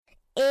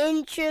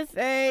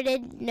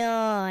introverted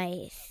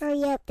noise.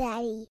 Hurry up,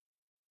 Daddy.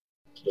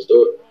 Let's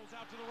do it. Rolls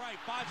out to the right.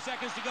 5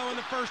 seconds to go in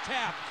the first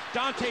half.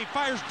 Dante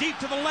fires deep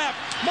to the left.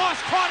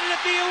 Moss caught it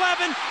at the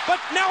 11, but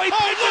now he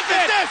pitches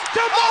it to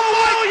Mo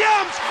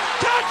Williams.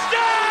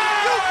 Touchdown!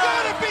 You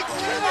gotta be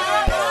kidding me!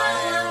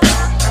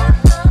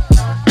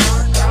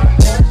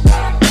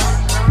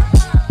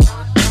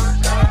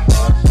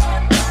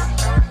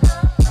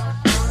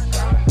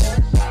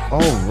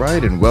 All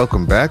right, and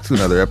welcome back to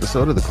another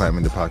episode of the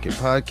Climbing the Pocket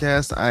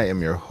podcast. I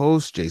am your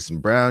host, Jason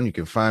Brown. You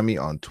can find me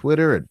on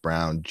Twitter at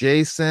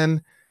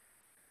BrownJason.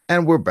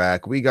 And we're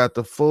back. We got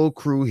the full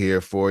crew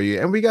here for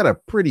you, and we got a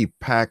pretty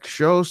packed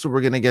show, so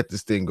we're going to get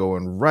this thing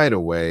going right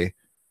away.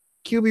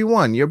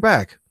 QB1, you're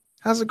back.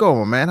 How's it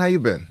going, man? How you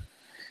been?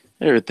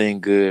 Everything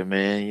good,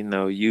 man. You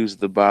know, use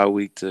the bye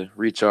week to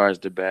recharge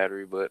the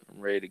battery, but I'm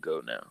ready to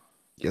go now.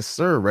 Yes,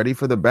 sir. Ready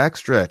for the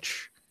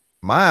backstretch.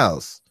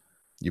 Miles,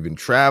 you've been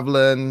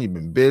traveling. You've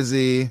been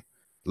busy. A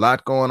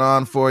lot going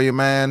on for you,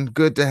 man.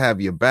 Good to have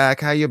you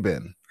back. How you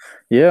been?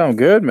 Yeah, I'm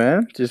good,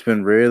 man. Just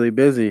been really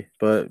busy,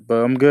 but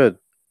I'm good.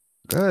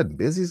 Good.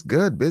 Busy's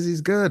good.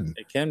 Busy's good.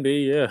 It can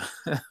be, yeah.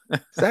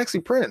 Sexy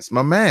Prince,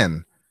 my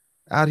man,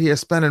 out here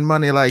spending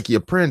money like you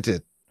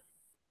printed.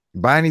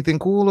 Buy anything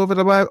cool over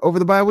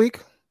the bye week?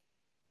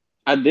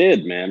 I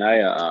did, man.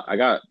 I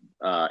got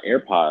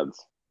AirPods,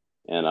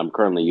 and I'm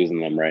currently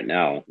using them right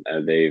now.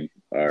 They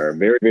are a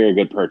very, very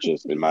good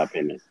purchase, in my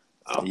opinion.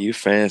 You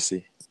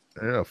fancy.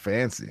 Yeah,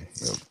 fancy.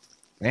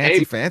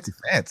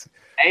 Fancy.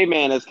 Hey,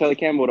 man, as Kelly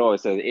Campbell would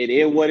always say, it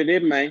is what it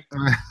is, man.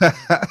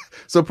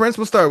 So, Prince,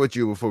 we'll start with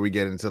you before we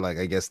get into, like,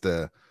 I guess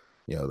the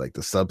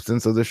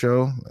substance of the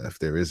show, if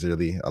there is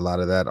really a lot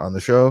of that on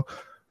the show.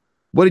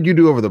 What did you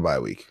do over the bye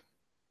week?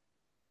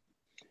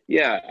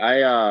 Yeah, I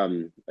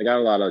got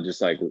a lot of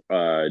just like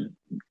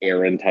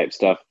errand type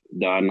stuff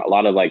done. A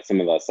lot of like some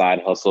of the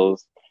side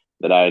hustles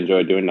that I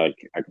enjoy doing. Like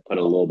I could put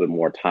a little bit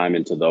more time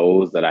into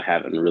those that I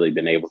haven't really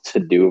been able to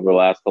do over the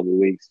last couple of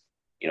weeks.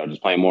 You know,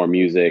 just playing more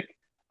music.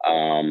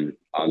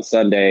 On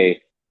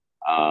Sunday,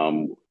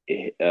 I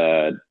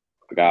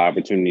got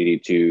opportunity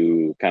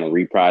to kind of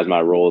reprise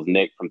my role as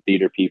Nick from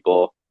Theater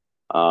People,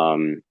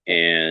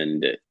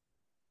 and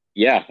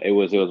yeah, it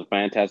was a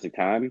fantastic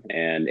time,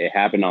 and it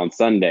happened on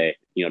Sunday,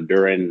 you know,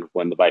 during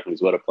when the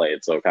Vikings would have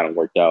played, so it kind of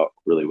worked out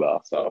really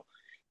well. So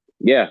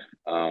yeah,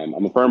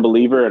 I'm a firm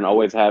believer in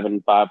always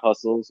having 5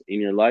 hustles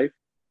in your life.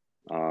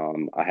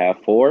 I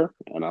have 4,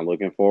 and I'm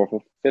looking forward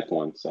for the 5th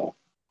one. So,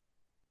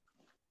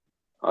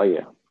 oh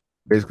yeah.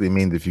 Basically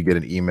means if you get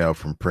an email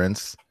from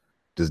Prince,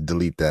 just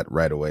delete that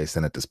right away,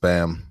 send it to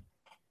spam.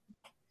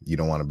 You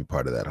don't want to be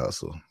part of that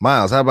hustle.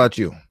 Miles, how about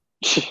you?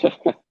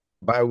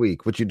 Bye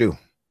week, what you do?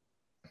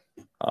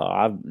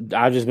 I've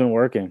just been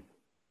working.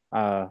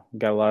 Got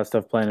a lot of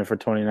stuff planned for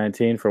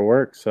 2019 for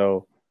work,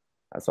 so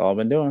that's all I've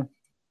been doing.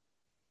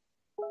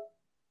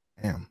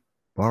 Damn.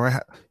 All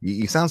right.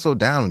 You sound so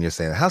down when you're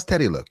saying that. How's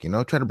Teddy look? You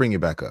know, try to bring you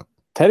back up.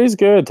 Teddy's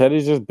good.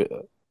 Teddy's just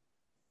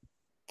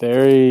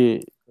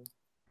very.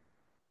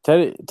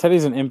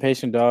 Teddy's an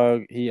impatient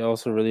dog. He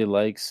also really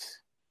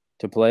likes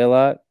to play a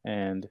lot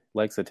and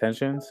likes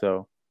attention.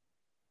 So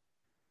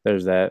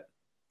there's that.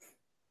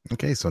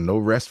 Okay, so no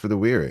rest for the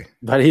weary.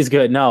 But he's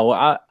good.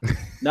 No,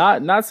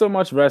 not so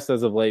much rest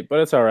as of late, but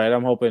it's all right.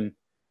 I'm hoping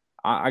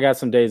I got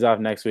some days off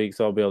next week,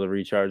 so I'll be able to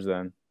recharge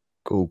then.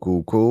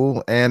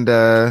 Cool. And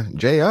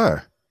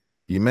JR,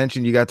 you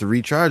mentioned you got to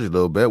recharge a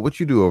little bit. What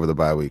you do over the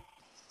bye week?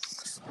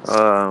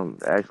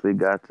 Actually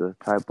got to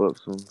type up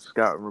some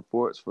scouting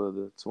reports for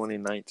the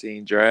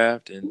 2019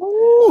 draft, and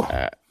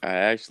I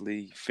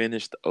actually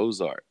finished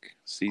Ozark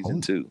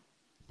season 2.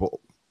 Well,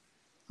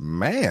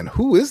 man,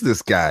 who is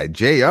this guy?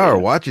 JR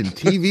watching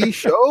TV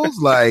shows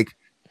like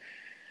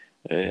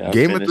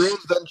Game of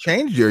Thrones doesn't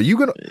change you. Are you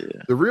gonna?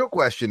 Yeah. The real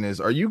question is,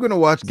 are you gonna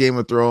watch Game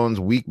of Thrones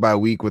week by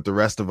week with the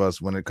rest of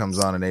us when it comes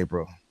on in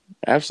April?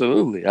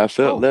 Absolutely. I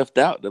felt left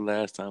out the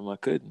last time I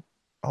couldn't.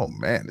 Oh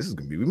man, this is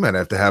gonna be. We might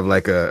have to have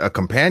like a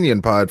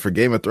companion pod for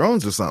Game of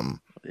Thrones or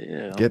something.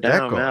 Yeah, get that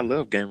going. Man, I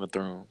love Game of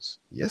Thrones.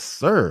 Yes,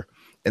 sir.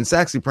 And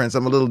Sexy Prince,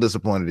 I'm a little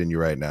disappointed in you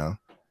right now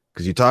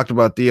because you talked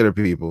about Theater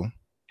People.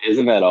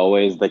 Isn't that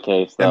always the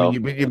case, though? I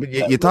mean,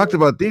 you talked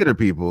about Theater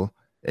People,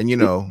 and you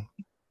know,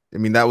 I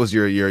mean, that was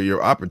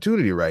your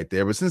opportunity right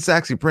there. But since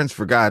Sexy Prince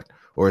forgot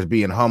or is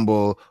being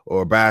humble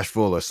or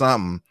bashful or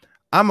something,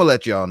 I'm gonna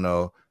let y'all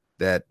know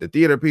that the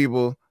Theater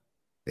People,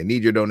 they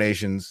need your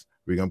donations.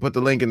 We're going to put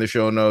the link in the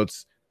show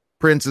notes.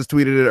 Prince has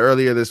tweeted it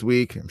earlier this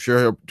week. I'm sure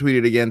he'll tweet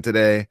it again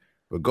today.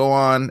 But go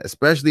on,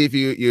 especially if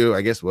you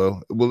I guess,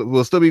 we'll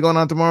still be going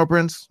on tomorrow,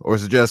 Prince? Or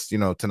is it just, you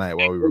know, tonight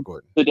while we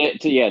record? Today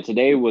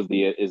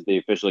is the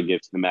official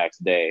gift to the max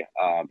day.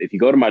 If you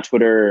go to my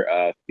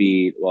Twitter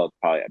feed, well,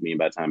 probably, I mean,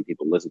 by the time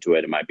people listen to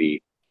it, it might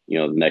be, you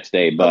know, the next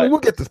day. But we'll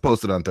get this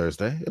posted on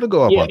Thursday. It'll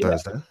go up on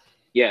Thursday.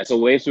 Yeah, so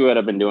ways to what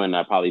I've been doing,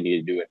 I probably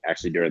need to do it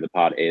actually during the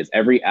pod, is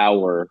every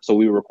hour. So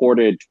we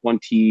recorded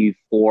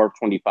 24,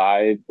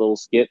 25 little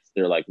skits.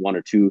 They're like 1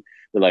 or 2.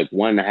 They're like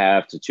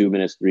 1.5 to 2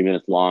 minutes, 3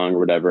 minutes long or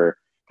whatever,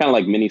 kind of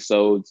like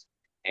mini-sodes.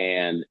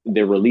 and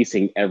they're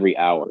releasing every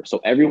hour. So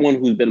everyone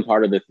who's been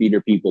part of the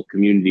Theater People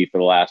community for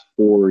the last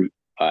 4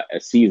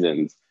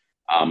 seasons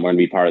are going to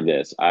be part of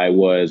this. I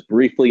was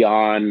briefly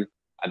on,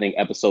 I think,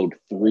 episode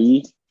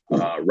 3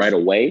 right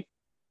away.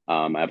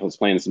 I was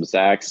playing some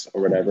sax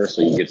or whatever,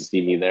 so you get to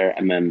see me there.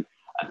 And then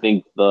I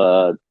think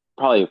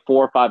probably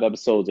 4 or 5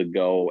 episodes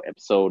ago,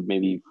 episode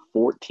maybe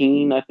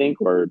 14, I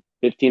think, or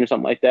 15 or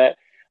something like that,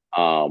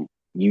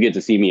 you get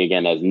to see me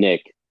again as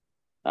Nick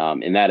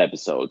in that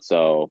episode.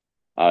 So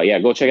yeah,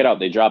 go check it out.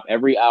 They drop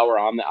every hour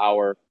on the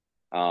hour.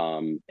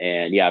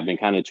 And yeah, I've been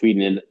kind of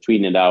tweeting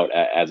it out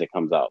as it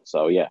comes out.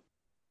 So yeah.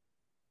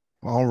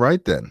 All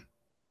right then.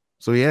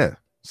 So yeah,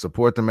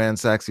 support the man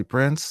Saxy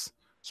Prince,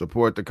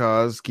 support the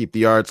cause, keep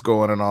the arts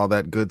going and all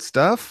that good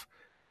stuff.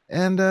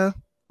 And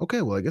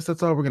okay, well, I guess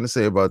that's all we're gonna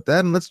say about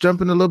that. And let's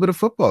jump into a little bit of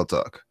football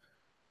talk.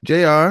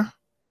 JR,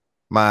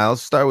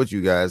 Miles, start with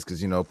you guys,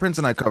 because Prince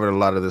and I covered a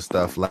lot of this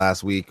stuff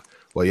last week.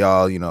 Well,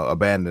 y'all,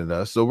 abandoned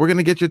us. So we're going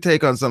to get your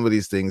take on some of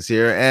these things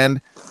here.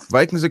 And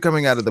Vikings are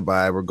coming out of the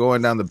bye. We're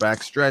going down the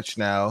back stretch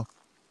now.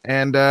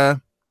 And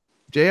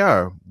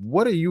JR,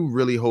 what are you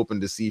really hoping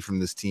to see from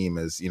this team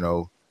as,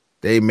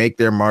 they make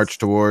their march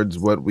towards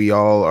what we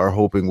all are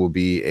hoping will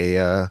be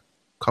a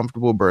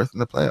comfortable berth in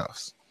the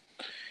playoffs?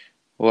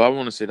 Well, I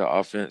want to see the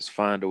offense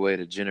find a way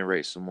to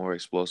generate some more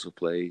explosive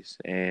plays.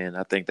 And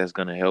I think that's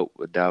going to help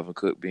with Dalvin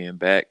Cook being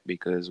back,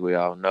 because we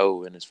all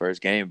know in his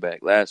first game back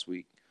last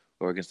week,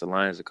 or against the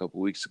Lions a couple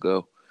weeks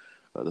ago,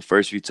 the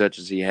first few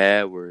touches he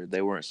had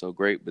they weren't so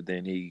great, but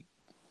then he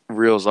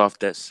reels off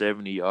that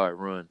 70-yard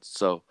run.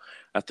 So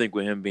I think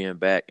with him being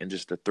back and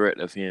just the threat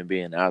of him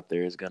being out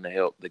there is going to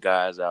help the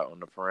guys out on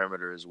the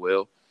perimeter as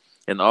well.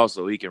 And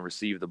also he can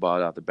receive the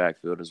ball out the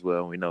backfield as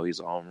well. We know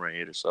he's a home run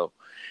hitter, so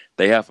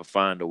they have to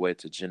find a way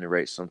to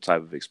generate some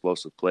type of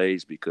explosive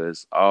plays,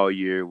 because all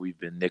year we've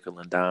been nickel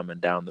and diming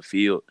down the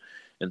field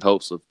in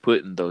hopes of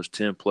putting those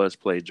 10-plus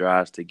play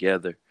drives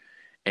together.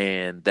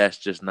 And that's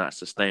just not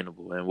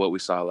sustainable. And what we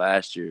saw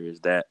last year is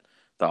that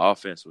the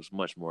offense was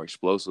much more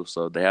explosive,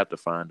 so they have to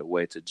find a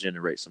way to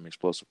generate some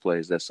explosive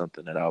plays. That's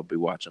something that I'll be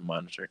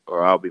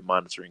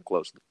monitoring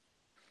closely.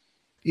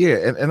 Yeah,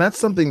 and that's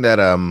something that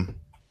a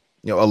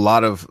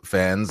lot of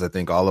fans, I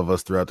think all of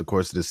us throughout the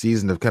course of the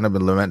season, have kind of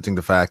been lamenting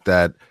the fact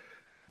that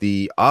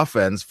the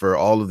offense, for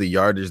all of the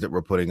yardage that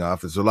we're putting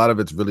off, is a lot of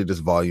it's really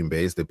just volume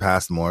based. They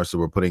pass more, so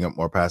we're putting up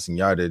more passing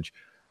yardage.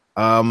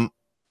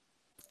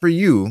 For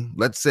you,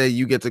 let's say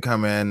you get to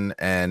come in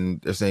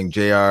and they're saying,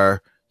 JR,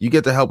 you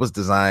get to help us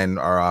design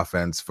our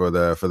offense for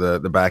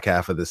the back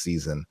half of the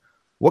season.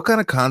 What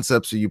kind of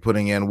concepts are you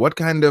putting in? What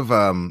kind of,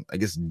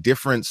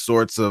 different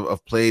sorts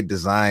of play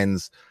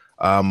designs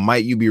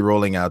might you be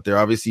rolling out there?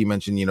 Obviously, you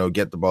mentioned,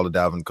 get the ball to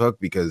Dalvin Cook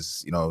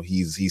because,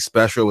 he's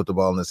special with the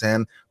ball in his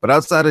hand. But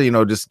outside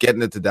of, just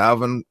getting it to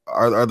Dalvin,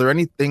 are there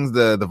any things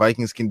the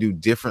Vikings can do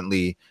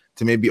differently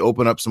to maybe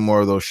open up some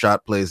more of those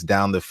shot plays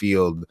down the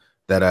field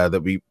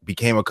that we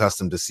became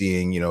accustomed to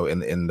seeing,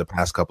 in the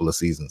past couple of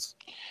seasons?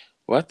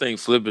 Well, I think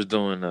Flip is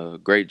doing a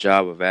great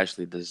job of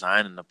actually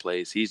designing the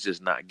plays. He's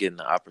just not getting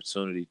the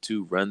opportunity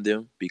to run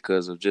them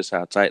because of just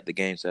how tight the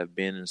games have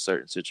been in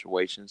certain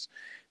situations.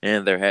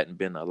 And there hadn't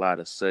been a lot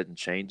of sudden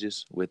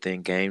changes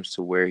within games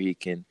to where he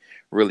can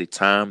really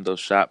time those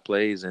shot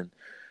plays. And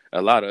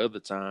a lot of other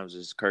times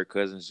is Kirk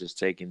Cousins just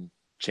taking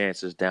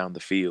chances down the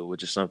field,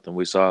 which is something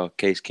we saw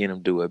Case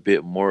Keenum do a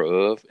bit more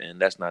of. And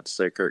that's not to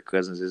say Kirk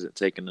Cousins isn't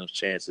taking those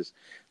chances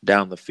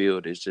down the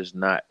field. It's just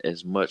not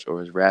as much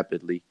or as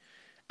rapidly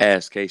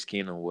as Case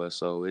Keenum was.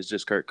 So it's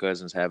just Kirk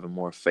Cousins having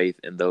more faith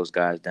in those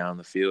guys down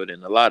the field.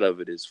 And a lot of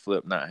it is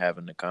Flip not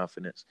having the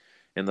confidence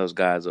in those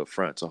guys up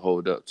front to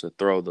hold up, to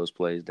throw those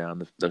plays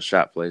down, those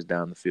shot plays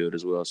down the field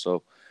as well.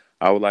 So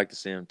I would like to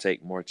see him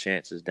take more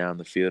chances down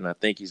the field, and I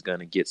think he's going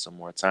to get some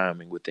more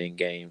timing within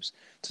games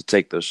to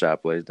take those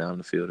shot plays down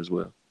the field as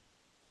well.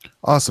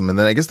 Awesome. And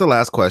then I guess the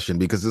last question,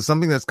 because it's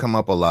something that's come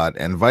up a lot,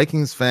 and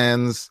Vikings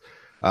fans,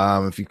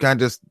 if you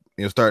kind of just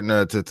starting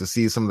to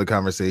see some of the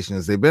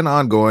conversations, they've been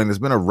ongoing. There's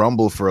been a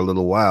rumble for a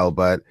little while,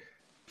 but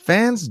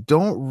fans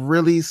don't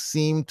really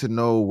seem to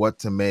know what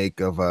to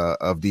make of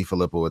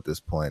DeFilippo at this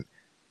point.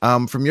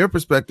 From your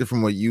perspective,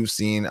 from what you've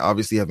seen,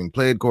 obviously having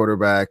played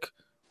quarterback,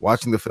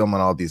 watching the film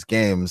on all these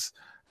games,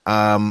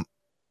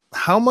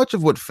 how much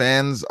of what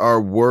fans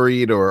are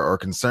worried or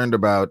concerned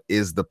about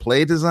is the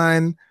play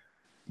design,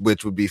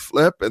 which would be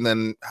Flip, and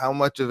then how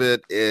much of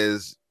it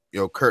is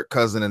Kirk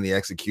Cousins and the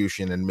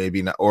execution and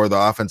maybe not, or the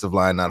offensive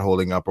line not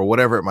holding up or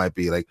whatever it might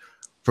be? Like,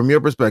 from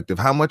your perspective,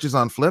 how much is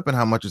on Flip and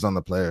how much is on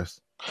the players?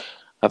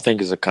 I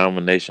think it's a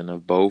combination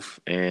of both,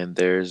 and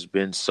there's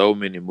been so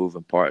many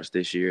moving parts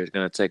this year. It's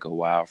going to take a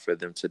while for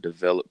them to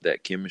develop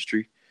that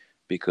chemistry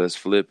because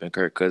Flip and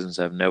Kirk Cousins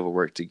have never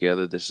worked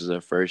together. This is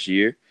their first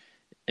year,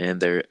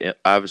 and they're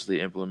obviously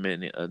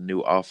implementing a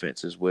new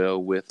offense as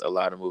well with a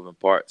lot of moving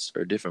parts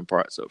or different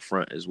parts up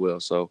front as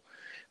well. So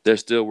they're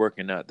still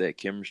working out that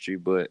chemistry,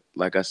 but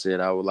like I said,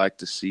 I would like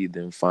to see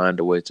them find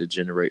a way to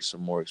generate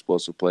some more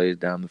explosive plays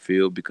down the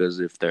field,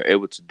 because if they're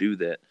able to do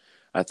that,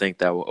 I think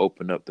that will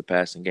open up the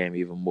passing game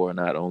even more,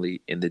 not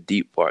only in the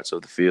deep parts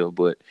of the field,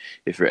 but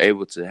if you're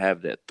able to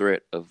have that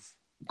threat of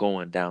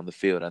going down the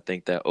field, I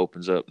think that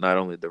opens up not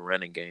only the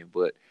running game,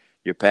 but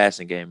your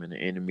passing game in the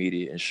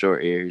intermediate and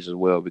short areas as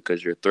well,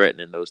 because you're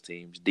threatening those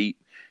teams deep,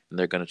 and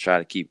they're going to try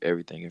to keep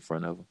everything in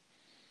front of them.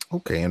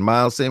 Okay, and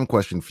Miles, same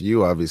question for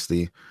you.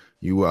 Obviously,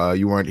 you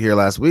weren't here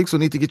last week, so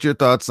need to get your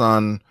thoughts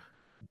on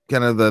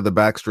kind of the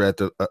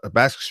backstretch,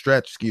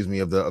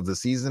 of the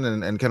season,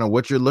 and kind of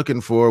what you're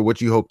looking for,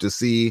 what you hope to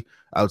see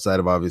outside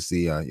of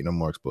obviously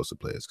more explosive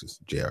players, because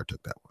JR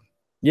took that one.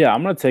 Yeah,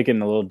 I'm going to take it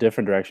in a little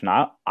different direction.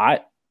 I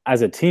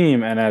as a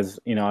team and as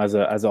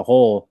a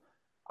whole,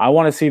 I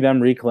want to see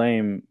them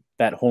reclaim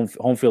that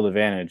home field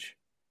advantage.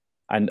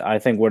 And I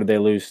think, what did they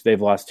lose?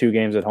 They've lost 2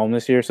 games at home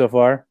this year so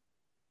far,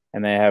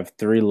 and they have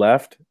 3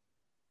 left.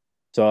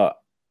 So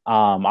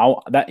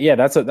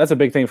that's a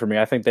big thing for me.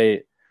 I think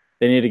they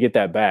need to get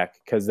that back,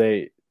 because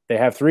they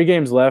have 3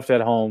 games left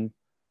at home,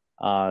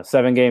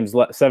 7 games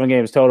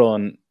total,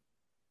 and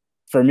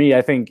for me,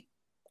 I think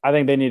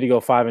they need to go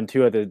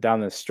 5-2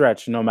 down the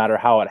stretch, no matter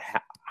how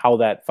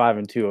that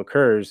 5-2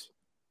 occurs.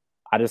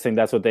 I just think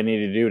that's what they need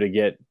to do to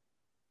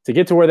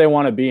get to where they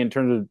want to be in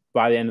terms of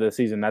by the end of the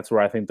season. That's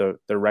where I think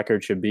the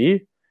record should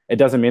be. It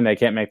doesn't mean they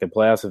can't make the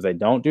playoffs if they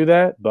don't do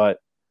that,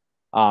 but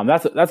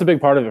that's a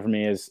big part of it for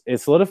me is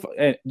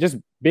solidify, just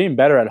being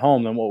better at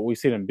home than what we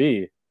see them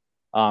be.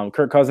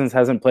 Kirk Cousins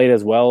hasn't played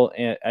as well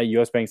at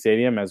US Bank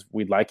Stadium as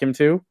we'd like him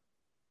to,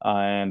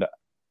 and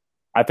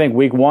I think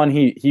week 1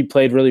 he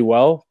played really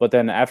well, but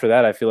then after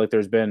that I feel like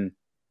there's been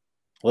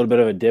a little bit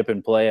of a dip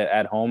in play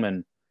at home,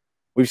 and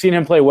we've seen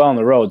him play well on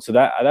the road, so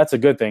that's a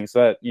good thing. So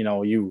that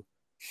you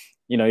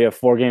have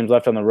 4 games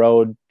left on the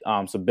road,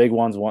 some big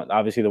ones.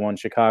 Obviously the one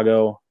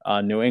Chicago,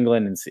 New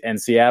England,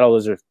 and Seattle.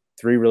 Those are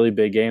 3 really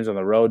big games on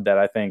the road that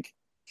I think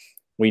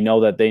we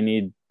know that they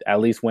need at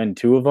least win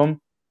 2 of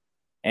them,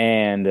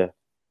 and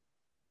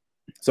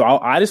so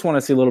I just want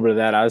to see a little bit of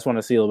that. I just want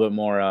to see a little bit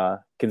more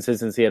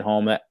consistency at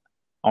home. I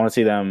want to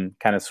see them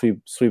kind of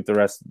sweep the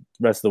rest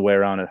of the way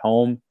around at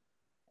home.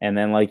 And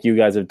then, like you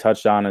guys have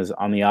touched on, is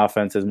on the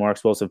offense is more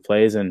explosive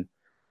plays. And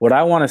what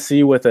I want to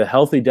see with a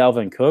healthy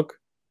Dalvin Cook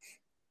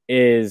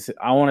is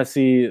I want to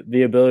see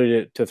the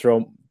ability to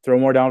throw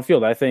more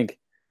downfield. I think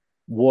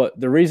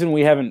the reason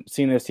we haven't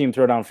seen this team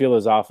throw downfield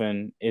as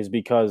often is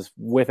because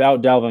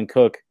without Dalvin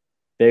Cook,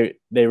 they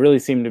really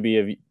seem to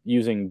be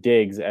using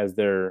Diggs as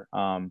their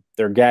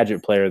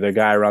gadget player, their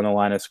guy around the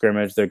line of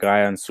scrimmage, their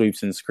guy on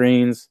sweeps and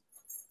screens,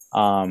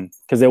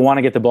 because they want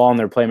to get the ball in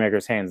their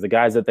playmakers' hands, the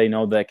guys that they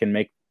know that can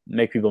make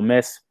people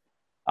miss,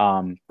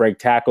 break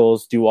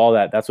tackles, do all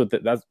that.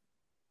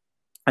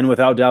 And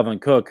without Dalvin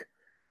Cook,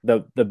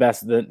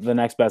 the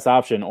next best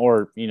option,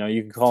 or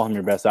you can call him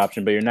your best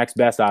option, but your next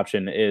best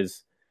option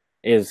is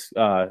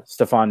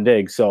Stephon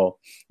Diggs. So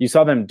you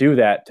saw them do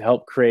that to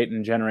help create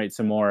and generate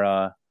some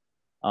more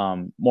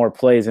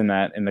plays in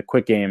the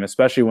quick game,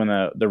 especially when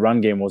the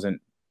run game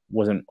wasn't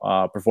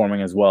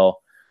performing as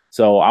well.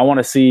 So I want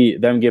to see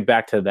them get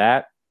back to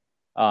that,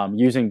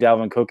 using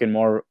Dalvin Cook in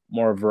more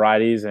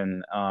varieties,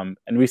 and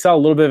we saw a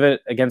little bit of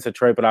it against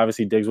Detroit, but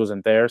obviously Diggs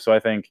wasn't there. So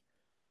I think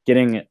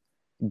getting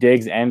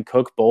Diggs and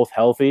Cook both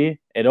healthy,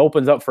 it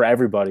opens up for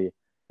everybody.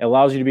 It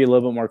allows you to be a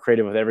little bit more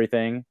creative with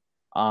everything.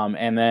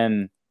 And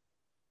then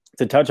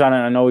to touch on it,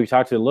 I know we've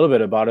talked a little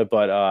bit about it,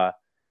 but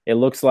it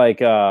looks like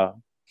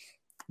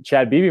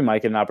Chad Beebe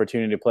might get an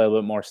opportunity to play a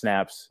little bit more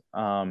snaps.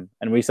 And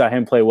we saw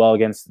him play well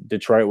against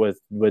Detroit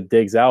with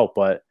Diggs out,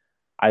 but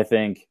I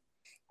think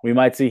we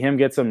might see him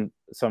get some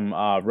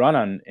run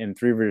on in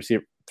three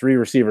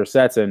receiver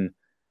sets. And,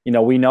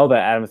 we know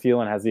that Adam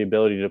Thielen has the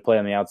ability to play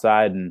on the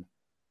outside, and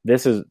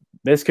this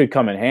could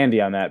come in handy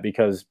on that,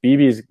 because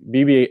Beebe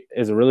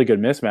is a really good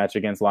mismatch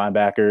against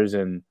linebackers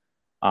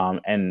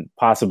and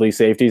possibly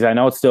safeties. I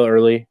know it's still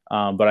early,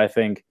 but I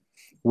think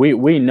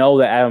we know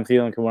that Adam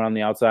Thielen can run on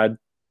the outside.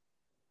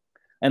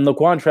 And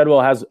Laquan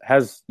Treadwell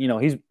has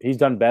he's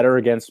done better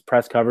against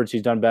press coverage.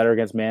 He's done better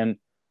against man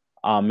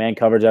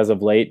coverage as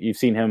of late. You've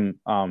seen him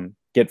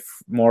get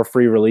more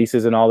free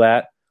releases and all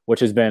that, which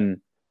has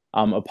been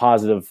a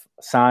positive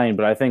sign.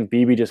 But I think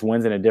Beebe just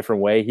wins in a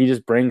different way. He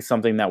just brings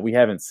something that we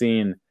haven't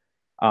seen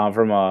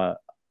from a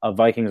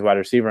Vikings wide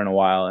receiver in a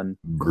while. And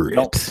grit.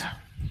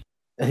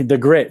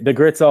 The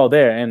grit's all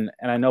there. And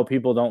I know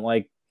people don't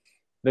like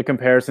the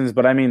comparisons,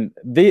 but I mean,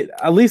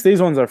 at least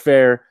these ones are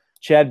fair.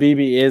 Chad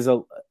Beebe has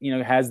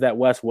that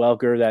Wes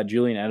Welker, that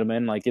Julian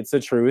Edelman. Like, it's the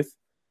truth.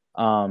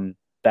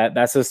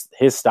 That's just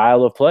his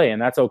style of play,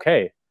 and that's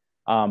okay.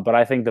 But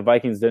I think the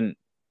Vikings didn't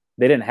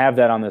have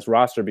that on this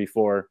roster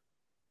before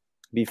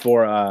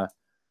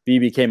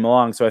Beebe came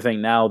along. So I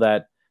think now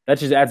that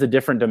just adds a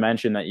different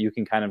dimension that you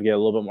can kind of get a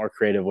little bit more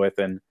creative with,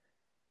 and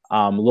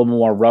a little bit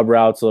more rub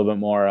routes, a little bit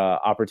more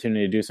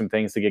opportunity to do some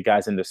things to get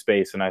guys into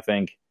space. And I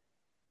think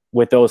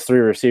with those 3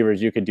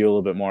 receivers, you could do a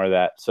little bit more of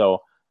that.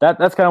 So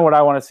that's kind of what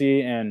I want to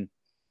see, and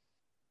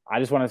I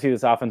just want to see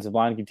this offensive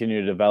line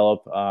continue to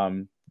develop.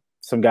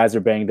 Some guys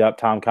are banged up.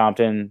 Tom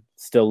Compton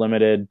still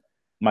limited.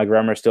 Mike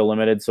Remmer still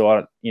limited. So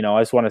I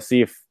just want to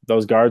see if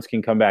those guards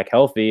can come back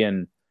healthy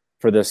and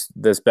for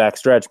this back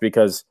stretch,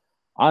 because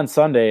on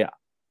Sunday,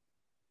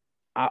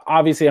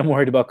 obviously I'm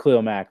worried about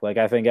Khalil Mack. Like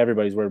I think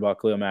everybody's worried about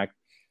Khalil Mack.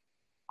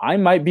 I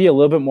might be a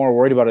little bit more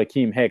worried about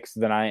Akeem Hicks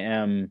than I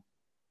am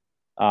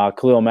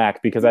Khalil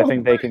Mack, because I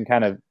think they can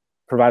kind of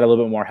provide a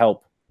little bit more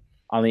help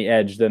on the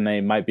edge than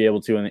they might be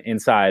able to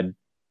inside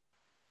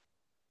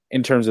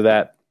in terms of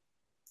that,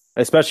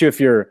 especially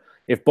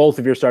if both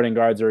of your starting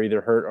guards are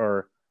either hurt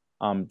or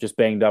just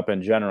banged up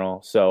in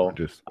general. So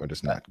or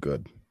just not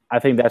good. I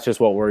think that's just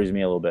what worries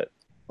me a little bit.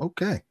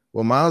 Okay.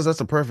 Well, Miles,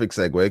 that's a perfect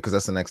segue because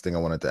that's the next thing I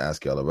wanted to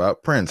ask y'all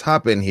about. Prince,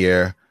 hop in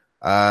here.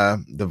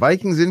 The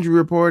Vikings injury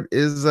report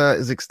is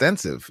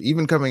extensive,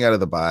 even coming out of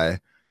the bye.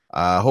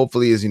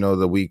 Hopefully, as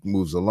the week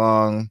moves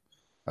along,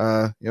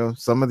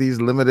 some of these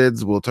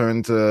limiteds will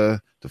turn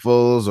to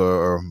fulls,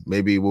 or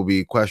maybe will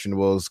be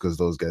questionables because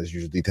those guys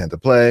usually tend to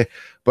play.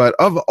 But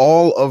of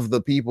all of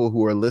the people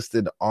who are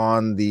listed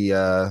on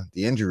the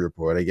injury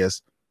report, I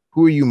guess,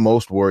 who are you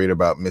most worried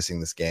about missing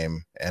this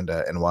game, and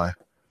why?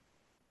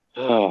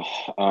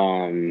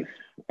 I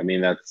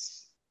mean, I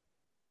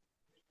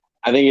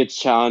think it's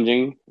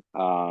challenging,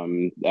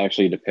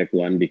 actually, to pick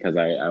one, because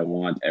I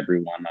want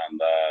everyone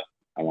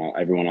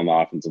on the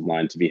offensive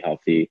line to be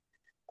healthy.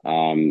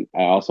 I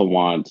also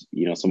want,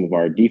 some of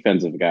our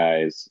defensive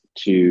guys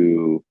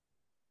to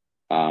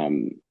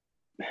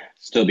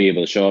still be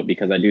able to show up,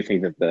 because I do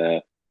think that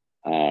the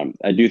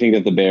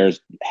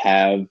Bears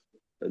have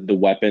the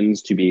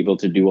weapons to be able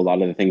to do a lot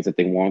of the things that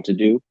they want to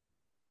do.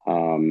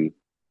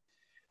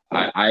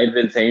 I've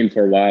been saying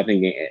for a while, I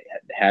think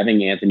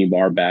having Anthony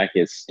Barr back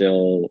is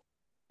still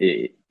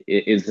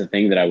is the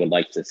thing that I would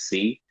like to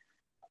see.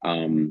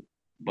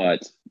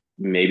 But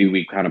maybe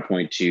we kind of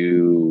point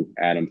to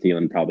Adam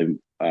Thielen probably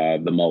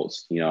the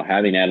most.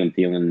 Having Adam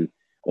Thielen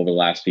over the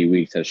last few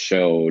weeks has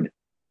showed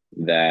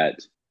that,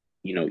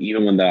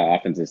 even when the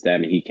offense is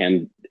stagnant, he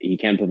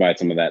can provide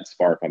some of that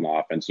spark on the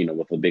offense,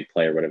 with a big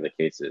play or whatever the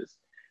case is.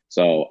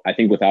 So I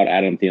think without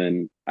Adam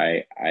Thielen,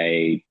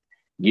 I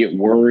get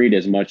worried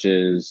as much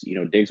as,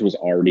 Diggs was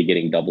already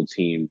getting double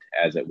teamed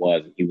as it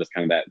was. He was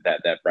kind of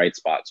that bright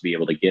spot to be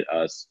able to get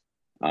us,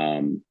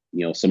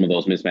 some of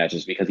those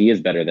mismatches, because he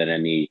is better than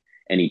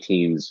any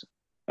team's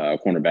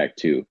cornerback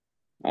too.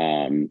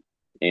 And,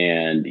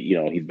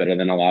 he's better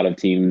than a lot of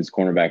teams'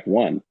 cornerback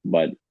one,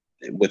 but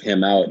with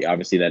him out,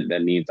 obviously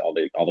that means all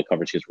the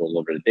coverage gets rolled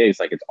over to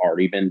Diggs, like it's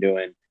already been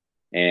doing.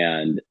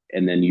 And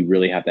then you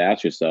really have to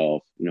ask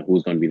yourself,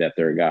 who's going to be that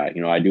third guy?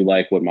 I do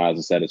like what Miles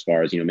has said as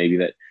far as, maybe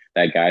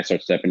that guy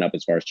starts stepping up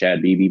as far as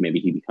Chad Beebe. Maybe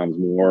he becomes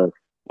more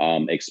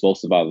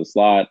explosive out of the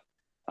slot.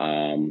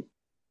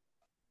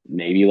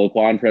 Maybe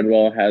Laquan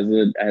Treadwell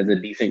has a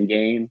decent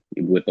game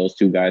with those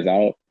two guys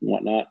out and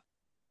whatnot.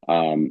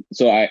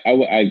 So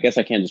I guess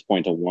I can't just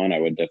point to one. I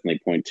would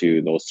definitely point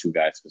to those two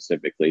guys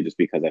specifically, just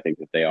because I think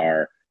that they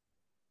are,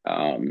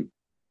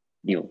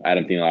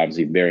 Adam Thielen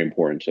obviously very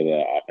important to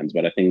the offense,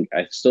 but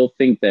I still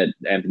think that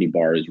Anthony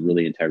Barr is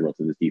really integral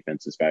to this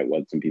defense, despite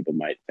what some people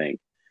might think.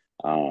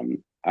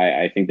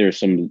 I think there's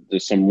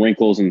some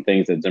wrinkles and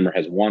things that Zimmer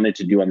has wanted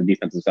to do on the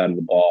defensive side of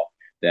the ball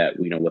that,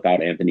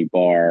 without Anthony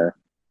Barr,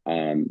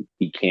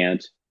 he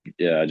can't,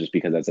 just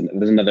because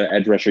there's another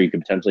edge rusher you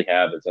could potentially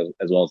have,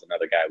 as well as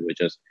another guy with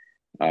just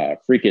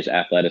freakish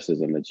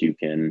athleticism that you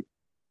can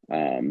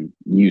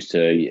use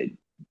to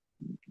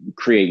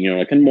create,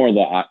 more of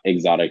the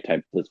exotic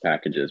type blitz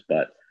packages.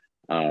 But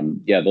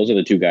those are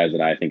the two guys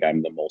that I think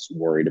I'm the most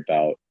worried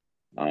about.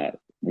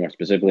 More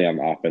specifically on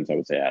the offense, I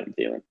would say Adam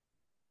Thielen.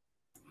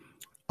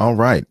 All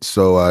right.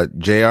 So,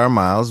 JR,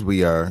 Miles,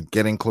 we are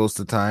getting close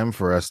to time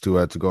for us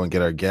to go and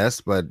get our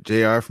guests. But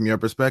JR, from your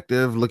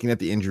perspective, looking at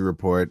the injury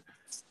report,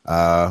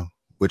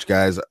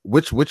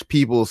 which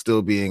people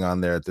still being on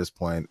there at this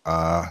point,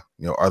 are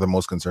the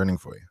most concerning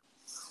for you?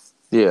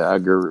 Yeah, I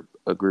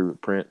agree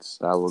with Prince.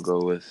 I will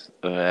go with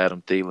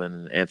Adam Thielen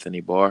and Anthony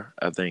Barr.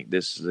 I think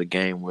this is a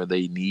game where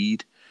they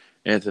need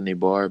Anthony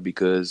Barr,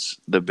 because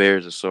the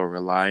Bears are so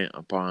reliant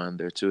upon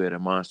their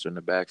two-headed monster in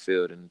the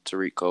backfield, and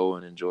Tariq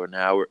Cohen and Jordan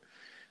Howard.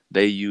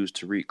 They use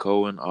Tariq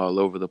Cohen all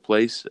over the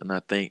place, and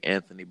I think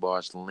Anthony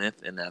Barr's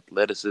length and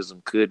athleticism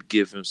could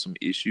give him some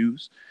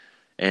issues.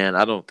 And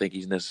I don't think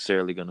he's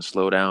necessarily going to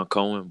slow down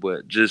Cohen,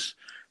 but just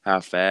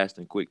how fast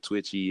and quick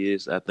twitch he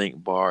is, I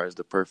think Barr is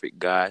the perfect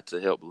guy to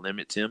help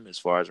limit him as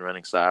far as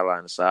running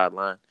sideline to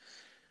sideline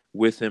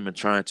with him and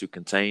trying to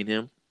contain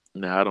him.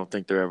 Now, I don't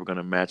think they're ever going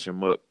to match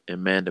him up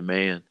in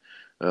man-to-man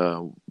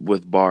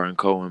with Barr and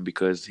Cohen,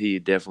 because he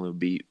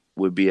definitely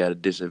would be at a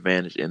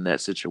disadvantage in that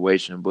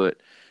situation. But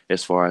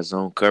as far as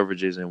zone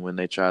coverages and when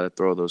they try to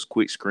throw those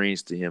quick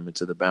screens to him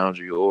into the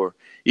boundary or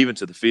even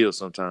to the field,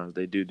 sometimes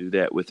they do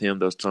that with him,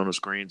 those tunnel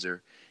screens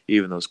or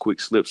even those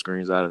quick slip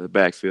screens out of the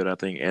backfield. I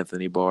think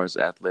Anthony Barr's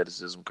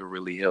athleticism could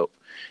really help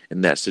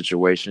in that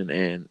situation.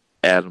 And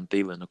Adam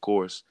Thielen, of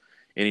course,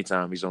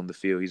 anytime he's on the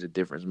field, he's a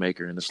difference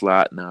maker in the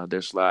slot. Now,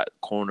 their slot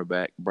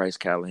cornerback, Bryce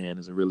Callahan,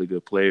 is a really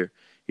good player.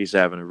 He's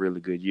having a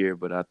really good year,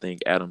 but I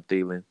think Adam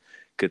Thielen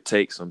could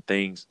take some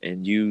things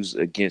and use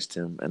against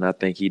him, and I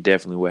think he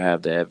definitely will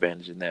have the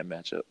advantage in that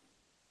matchup.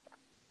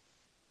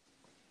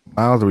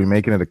 Miles, are we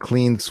making it a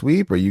clean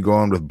sweep? Are you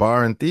going with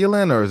Barr and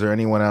Thielen, or is there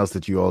anyone else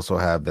that you also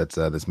have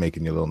that's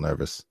making you a little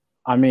nervous?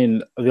 I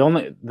mean,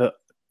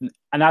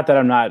 not that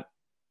I'm not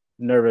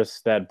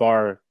nervous that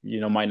Barr,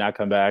 might not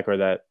come back or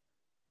that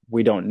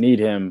we don't need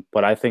him,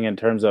 but I think in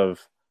terms of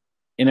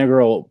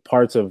integral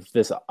parts of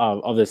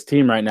this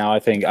team right now, I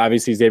think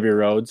obviously Xavier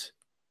Rhodes.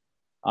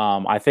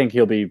 I think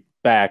he'll be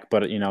back,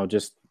 but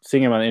just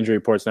seeing him on the injury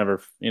report's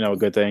never a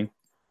good thing.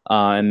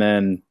 And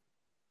then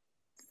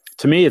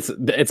to me,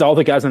 it's all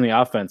the guys on the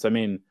offense. I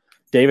mean,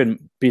 David,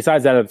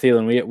 besides Adam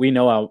Thielen, we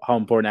know how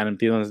important Adam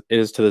Thielen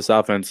is to this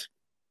offense.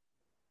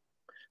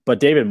 But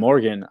David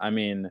Morgan, I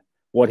mean,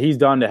 what he's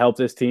done to help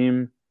this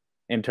team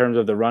in terms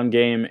of the run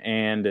game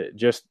and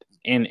just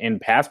in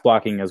pass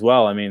blocking as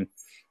well. I mean,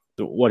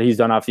 what he's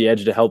done off the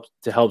edge to help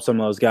some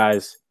of those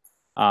guys.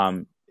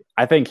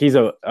 I think he's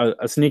a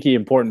sneaky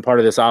important part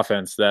of this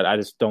offense that I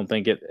just don't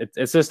think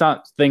it's just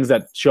not things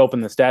that show up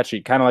in the stat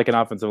sheet, kind of like an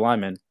offensive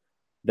lineman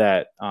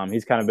that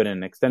he's kind of been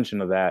an extension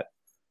of that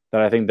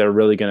I think they're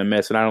really going to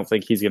miss. And I don't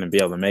think he's going to be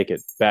able to make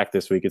it back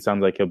this week. It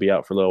sounds like he'll be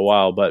out for a little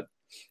while, but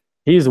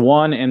he's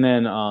one. And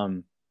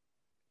then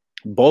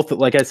both,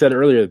 like I said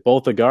earlier,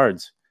 both the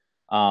guards.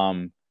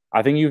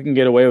 I think you can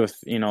get away with,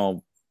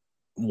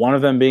 one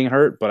of them being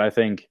hurt, but I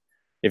think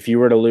if you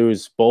were to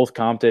lose both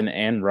Compton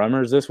and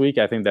Rummers this week,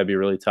 I think that'd be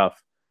really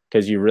tough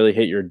because you really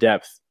hit your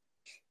depth.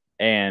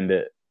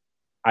 And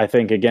I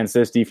think against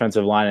this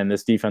defensive line and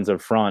this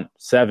defensive front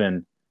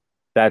seven,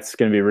 that's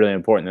going to be really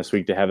important this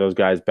week to have those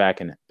guys back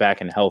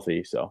and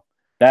healthy. So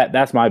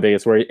that's my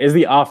biggest worry is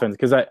the offense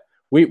because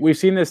we've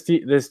seen this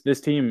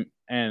team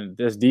and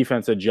this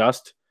defense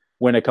adjust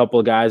when a couple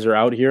of guys are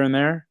out here and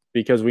there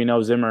because we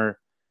know Zimmer's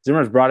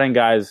brought in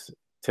guys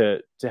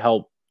to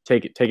help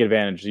take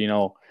advantage.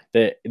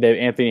 They have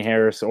Anthony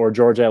Harris or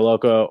George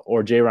Iloka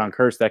or Jaron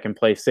Kearse that can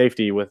play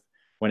safety with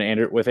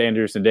Andrew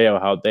Sandeo.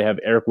 How they have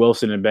Eric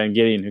Wilson and Ben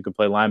Gideon who can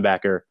play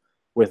linebacker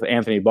with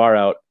Anthony Barr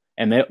out,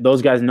 and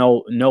those guys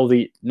know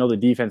the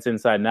defense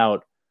inside and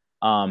out.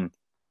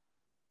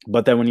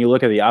 But then when you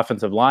look at the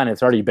offensive line,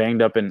 it's already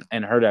banged up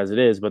and hurt as it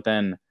is. But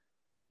then,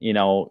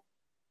 you're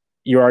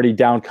already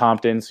down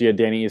Compton, so you had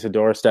Danny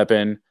Isidora step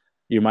in.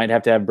 You might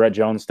have to have Brett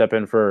Jones step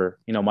in for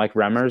Mike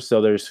Remmers.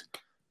 So there's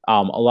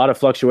a lot of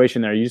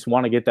fluctuation there. You just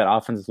want to get that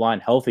offensive line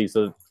healthy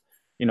so,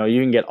 you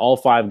can get all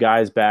five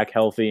guys back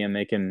healthy and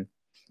they can,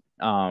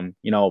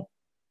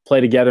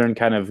 play together and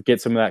kind of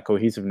get some of that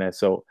cohesiveness.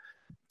 So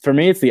for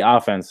me, it's the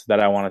offense that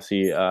I want to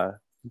see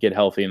get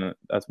healthy, and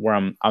that's where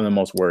I'm the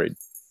most worried.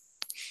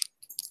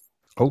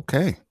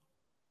 Okay.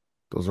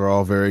 Those are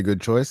all very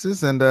good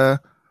choices. And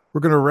we're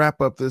going to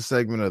wrap up this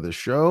segment of the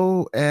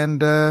show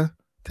and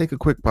take a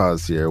quick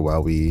pause here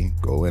while we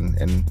go in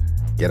and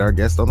get our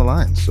guest on the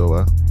line.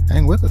 So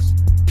hang with us.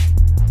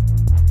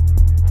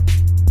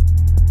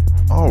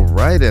 All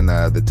right, and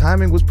the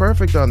timing was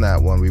perfect on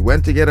that one. We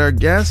went to get our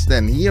guest,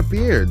 and he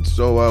appeared.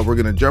 So we're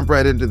going to jump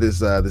right into this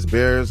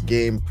Bears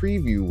game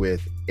preview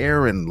with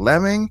Aaron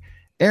Leming.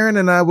 Aaron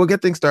and I will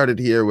get things started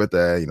here with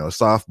a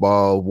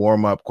softball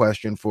warm-up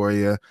question for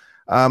you.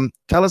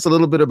 Tell us a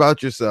little bit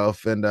about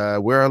yourself and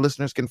where our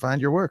listeners can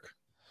find your work.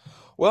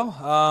 Well,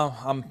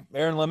 I'm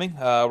Aaron Leming,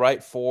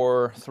 write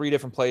for three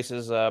different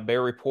places,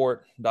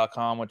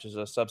 bearreport.com, which is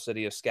a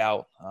subsidy of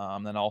Scout,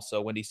 then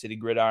also Windy City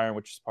Gridiron,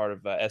 which is part of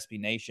SB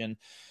Nation,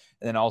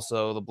 and then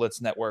also the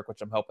Blitz Network,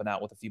 which I'm helping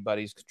out with a few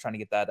buddies trying to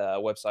get that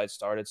website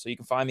started. So you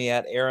can find me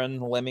at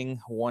Aaron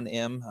Leming,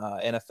 1M,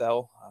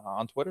 NFL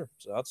on Twitter.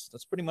 So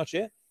that's pretty much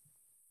it.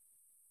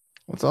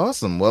 That's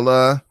awesome.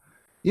 Well,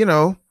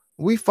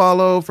 we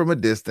follow from a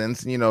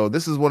distance.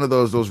 This is one of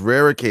those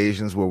rare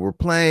occasions where we're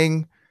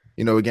playing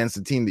against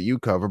the team that you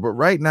cover. But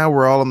right now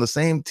we're all on the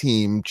same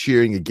team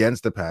cheering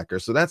against the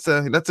Packers. So that's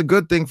a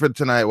good thing for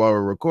tonight while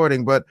we're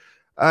recording. But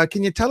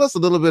can you tell us a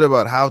little bit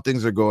about how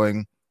things are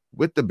going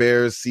with the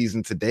Bears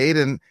season to date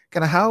and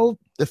kind of how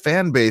the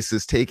fan base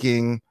is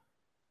taking,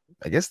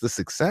 I guess, the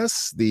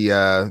success,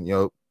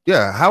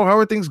 how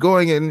are things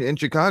going in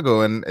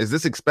Chicago? And is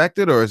this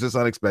expected or is this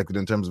unexpected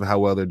in terms of how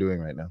well they're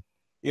doing right now?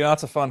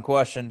 That's a fun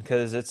question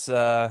because it's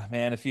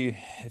man, if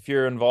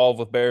you're involved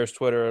with Bears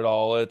Twitter at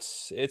all,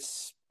 it's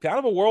kind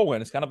of a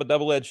whirlwind. It's kind of a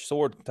double-edged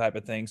sword type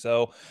of thing.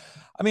 So,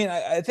 I mean,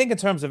 I think in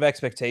terms of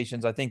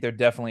expectations, I think they're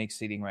definitely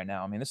exceeding right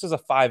now. I mean, this is a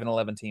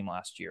 5-11 team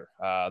last year.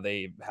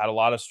 They had a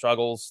lot of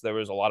struggles. There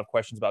was a lot of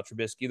questions about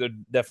Trubisky. There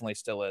definitely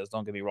still is.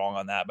 Don't get me wrong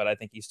on that, but I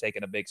think he's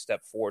taken a big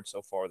step forward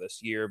so far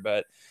this year.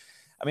 But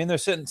I mean, they're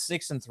sitting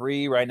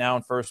 6-3 right now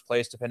in first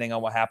place, depending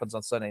on what happens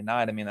on Sunday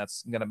night. I mean,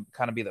 that's going to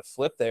kind of be the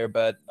flip there.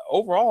 But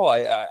overall,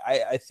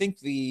 I think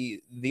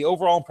the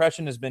overall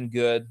impression has been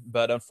good.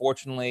 But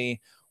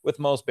unfortunately, with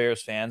most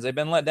Bears fans, they've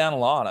been let down a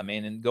lot. I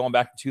mean, and going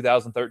back to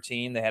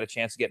 2013, they had a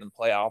chance to get in the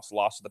playoffs,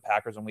 lost to the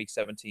Packers in Week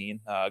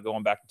 17.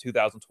 Going back to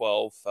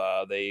 2012,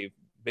 they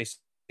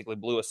basically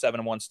blew a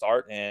 7-1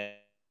 start and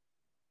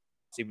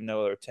even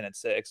though they're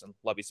 10-6 and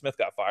Lovie Smith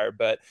got fired.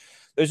 But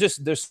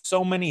there's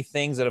so many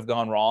things that have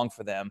gone wrong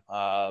for them,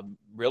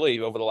 really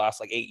over the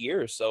last 8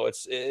 years. So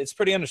it's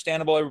pretty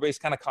understandable. Everybody's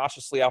kind of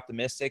cautiously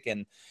optimistic,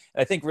 and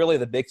I think really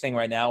the big thing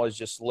right now is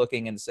just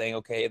looking and saying,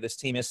 okay, this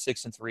team is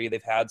 6-3.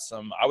 They've had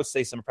some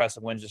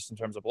impressive wins just in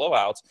terms of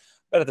blowouts,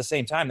 but at the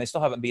same time, they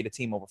still haven't beat a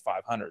team over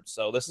 500.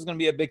 So this is going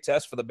to be a big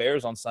test for the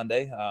Bears on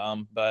Sunday.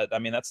 But I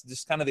mean, that's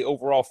just kind of the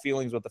overall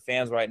feelings with the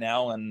fans right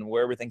now and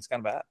where everything's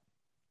kind of at.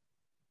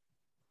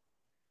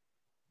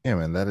 Yeah,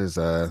 man, that is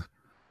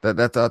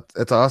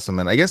that's awesome.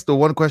 And I guess the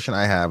one question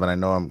I have, and I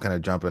know I'm kind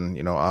of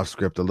jumping, off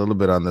script a little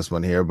bit on this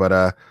one here,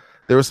 but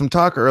there was some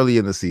talk early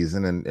in the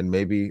season, and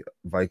maybe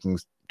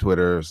Vikings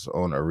Twitter's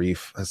own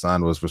Arif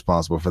Hassan was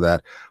responsible for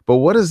that. But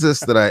what is this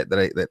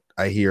that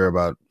I hear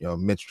about,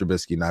 Mitch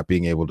Trubisky not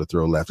being able to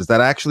throw left? Is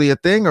that actually a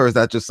thing, or is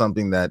that just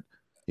something that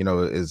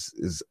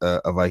is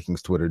a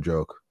Vikings Twitter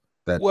joke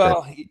that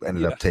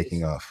ended up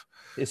taking off?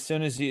 As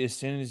soon as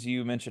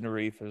you mentioned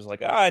Arif, it was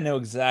like, I know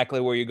exactly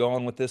where you're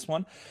going with this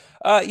one.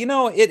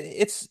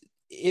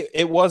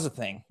 It was a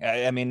thing.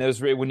 I mean,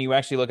 when you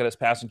actually look at his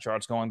passing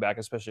charts going back,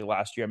 especially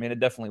last year, I mean, it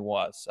definitely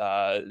was.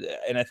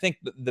 And I think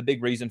the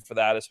big reason for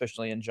that,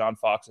 especially in John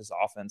Fox's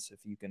offense, if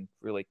you can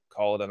really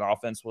call it an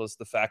offense, was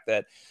the fact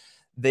that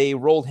they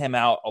rolled him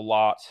out a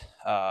lot,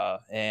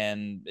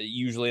 and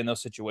usually in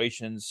those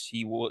situations,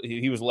 he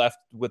was left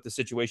with the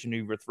situation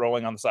either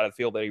throwing on the side of the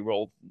field that he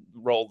rolled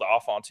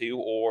off onto,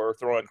 or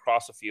throwing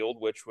across the field,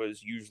 which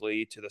was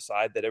usually to the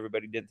side that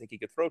everybody didn't think he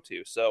could throw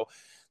to. So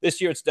this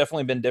year, it's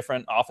definitely been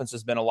different. Offense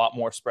has been a lot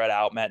more spread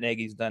out. Matt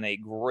Nagy's done a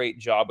great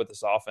job with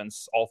this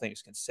offense, all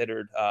things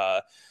considered.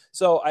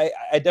 So I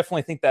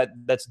definitely think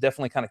that's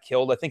definitely kind of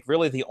killed. I think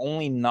really the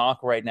only knock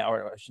right now,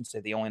 or I shouldn't say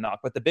the only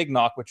knock, but the big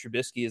knock with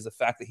Trubisky is the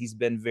fact that he's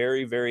been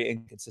very, very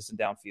inconsistent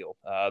downfield.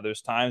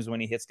 There's times when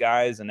he hits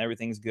guys and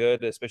everything's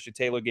good, especially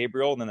Taylor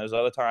Gabriel. And then there's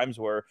other times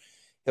where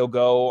he'll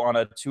go on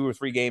a 2 or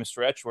 3 game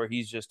stretch where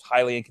he's just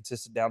highly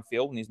inconsistent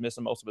downfield and he's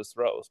missing most of his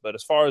throws. But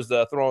as far as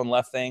the throwing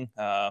left thing,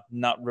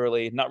 not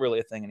really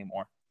a thing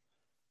anymore.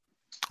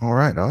 All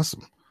right.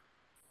 Awesome.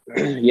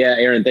 Yeah,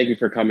 Aaron, thank you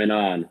for coming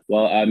on.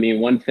 Well, I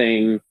mean, one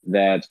thing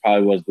that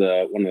probably was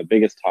one of the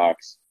biggest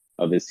talks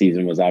of this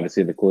season was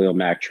obviously the Khalil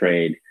Mack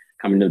trade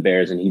coming to the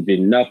Bears, and he's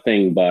been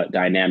nothing but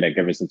dynamic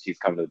ever since he's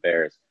come to the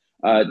Bears.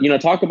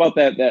 Talk about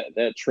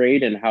that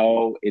trade and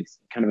how it's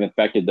kind of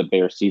affected the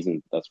Bears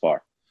season thus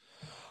far.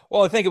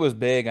 Well, I think it was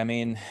big. I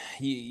mean,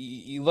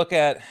 you look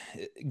at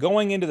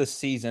going into the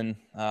season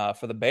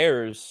for the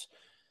Bears,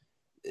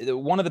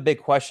 one of the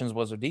big questions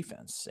was their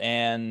defense.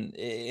 And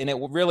it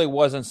really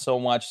wasn't so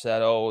much that,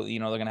 they're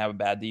going to have a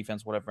bad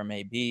defense, whatever it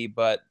may be.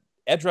 But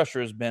edge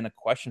rusher has been a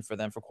question for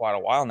them for quite a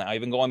while now.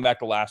 Even going back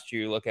to last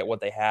year, look at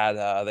what they had.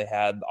 They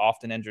had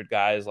often injured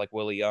guys like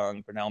Willie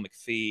Young, Pernell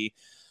McPhee.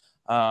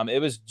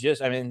 It was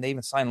just, they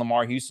even signed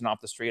Lamar Houston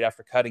off the street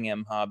after cutting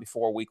him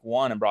before week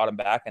 1 and brought him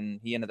back, and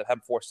he ended up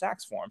having 4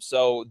 sacks for him.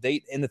 So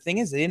and the thing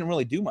is, they didn't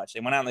really do much. They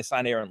went out and they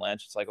signed Aaron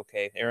Lynch. It's like,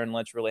 okay, Aaron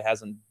Lynch really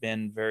hasn't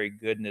been very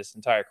good in his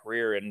entire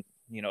career, and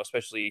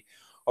especially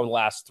over the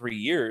last 3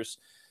 years.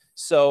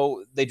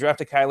 So they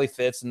drafted Kylie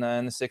Fitz, and then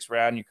in the 6th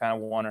round, you're kind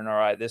of wondering, all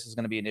right, this is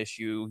going to be an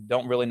issue.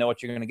 Don't really know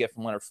what you're going to get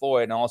from Leonard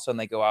Floyd. And all of a sudden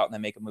they go out and they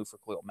make a move for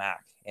Khalil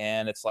Mack.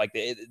 And it's like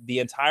the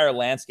entire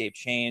landscape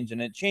changed,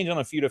 and it changed on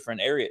a few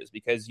different areas,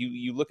 because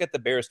you look at the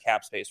Bears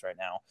cap space right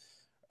now,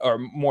 or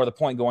more the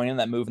point going in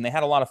that move, and they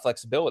had a lot of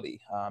flexibility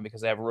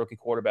because they have a rookie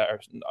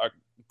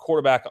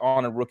quarterback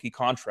on a rookie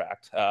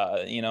contract,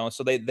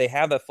 so they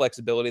have that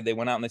flexibility. They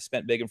went out and they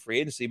spent big in free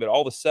agency, but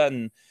all of a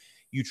sudden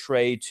you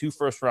trade 2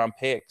 first-round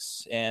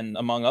picks and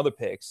among other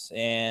picks,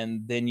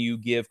 and then you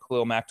give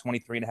Khalil Mack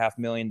 $23.5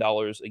 million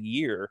a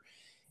year,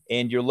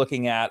 and you're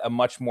looking at a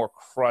much more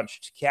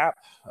crunched cap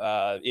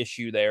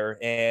issue there,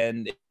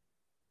 and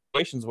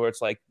situations where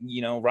it's like,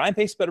 Ryan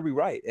Pace better be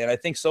right. And I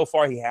think so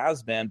far he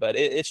has been, but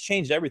it's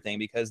changed everything,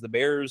 because the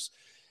Bears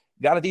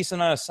got a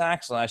decent amount of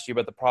sacks last year,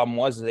 but the problem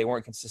was they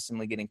weren't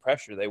consistently getting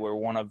pressure. They were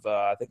one of,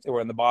 I think they were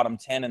in the bottom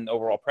 10 in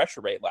overall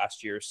pressure rate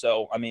last year.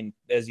 So,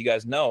 as you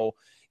guys know,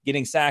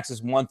 getting sacks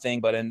is one thing,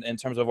 but in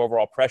terms of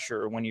overall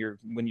pressure, when your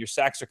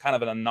sacks are kind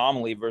of an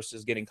anomaly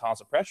versus getting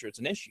constant pressure, it's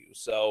an issue.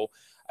 So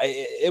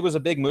it was a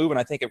big move, and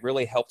I think it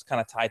really helped kind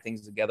of tie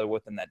things together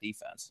within that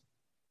defense.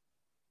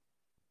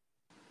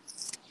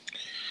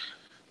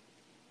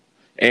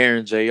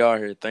 Aaron, JR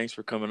here. Thanks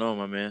for coming on,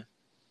 my man.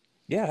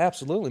 Yeah,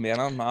 absolutely, man.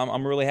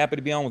 I'm really happy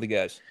to be on with you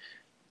guys.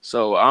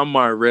 So I'm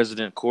my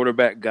resident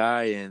quarterback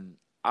guy, and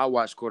I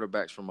watch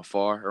quarterbacks from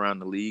afar around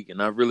the league,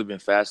 and I've really been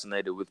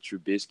fascinated with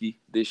Trubisky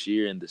this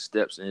year and the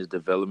steps in his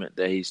development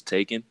that he's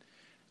taken.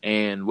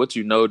 And what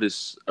you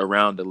notice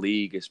around the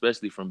league,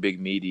 especially from big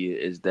media,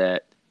 is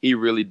that he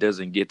really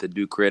doesn't get the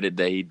due credit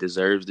that he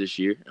deserves this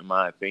year, in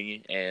my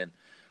opinion. And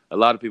a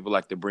lot of people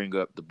like to bring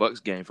up the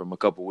Bucs game from a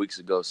couple weeks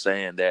ago,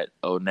 saying that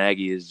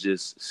Nagy is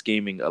just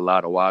scheming a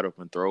lot of wide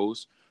open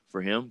throws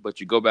for him.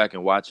 But you go back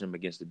and watch him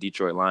against the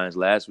Detroit Lions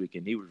last week,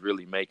 and he was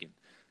really making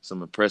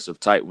some impressive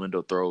tight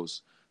window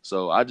throws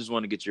So I just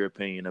want to get your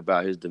opinion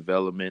about his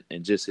development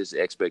and just his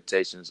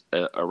expectations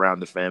around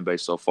the fan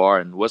base so far,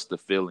 and what's the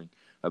feeling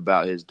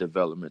about his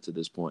development to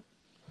this point?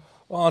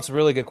 Well, it's a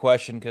really good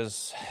question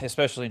because,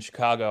 especially in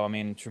Chicago, I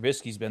mean,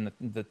 Trubisky's been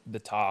the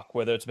talk,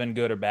 whether it's been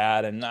good or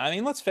bad. And I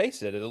mean, let's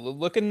face it,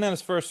 looking at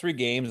his first 3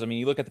 games, I mean,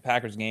 you look at the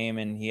Packers game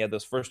and he had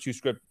those first 2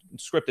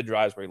 scripted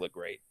drives where he looked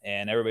great,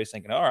 and everybody's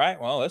thinking, all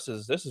right, well, this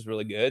is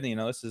really good. You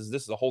know, this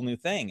is a whole new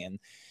thing, and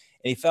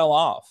he fell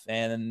off.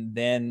 And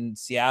then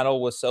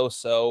Seattle was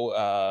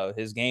so.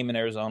 His game in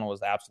Arizona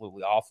was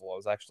absolutely awful. I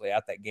was actually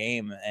at that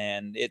game,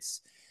 and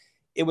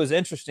it was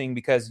interesting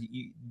because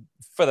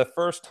for the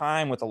first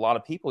time with a lot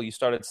of people, you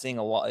started seeing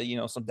a lot,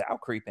 some doubt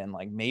creep in,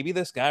 like maybe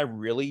this guy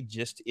really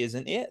just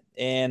isn't it.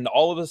 And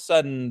all of a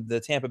sudden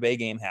the Tampa Bay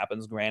game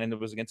happens. Granted, it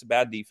was against a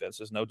bad defense.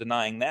 There's no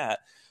denying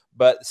that,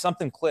 but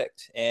something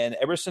clicked. And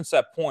ever since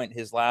that point,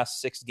 his last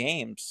 6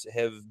 games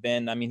have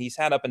been, I mean, he's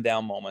had up and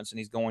down moments, and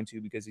he's going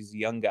to because he's a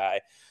young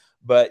guy.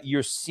 But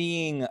you're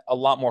seeing a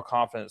lot more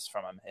confidence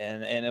from him.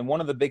 And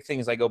one of the big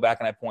things I go back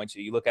and I point to,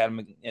 you look at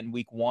him in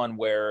week 1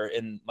 where,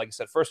 like I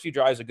said, first few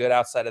drives are good.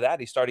 Outside of that,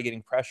 he started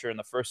getting pressure, and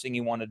the first thing he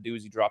wanted to do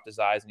is he dropped his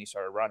eyes and he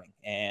started running.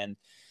 And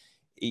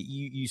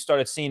you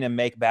started seeing him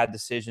make bad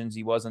decisions.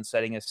 He wasn't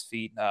setting his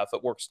feet.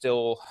 Footwork's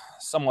still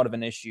somewhat of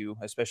an issue,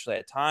 especially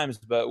at times.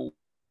 But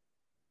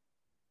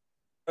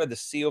to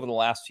see over the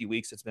last few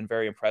weeks, it's been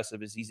very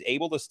impressive, is he's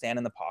able to stand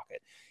in the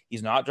pocket.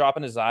 He's not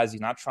dropping his eyes.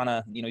 He's not trying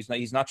to,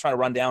 he's not trying to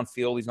run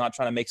downfield. He's not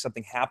trying to make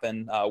something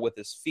happen with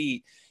his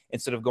feet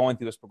instead of going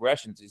through his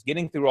progressions. He's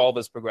getting through all of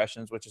his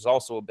progressions, which is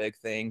also a big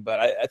thing. But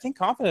I think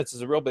confidence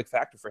is a real big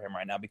factor for him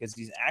right now, because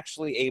he's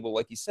actually able,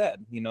 like you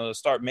said, to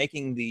start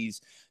making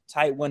these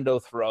tight window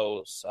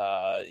throws,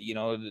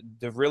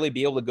 to really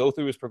be able to go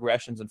through his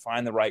progressions and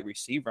find the right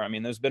receiver. I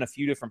mean, there's been a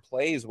few different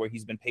plays where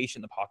he's been patient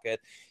in the pocket.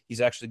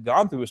 He's actually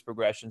gone through his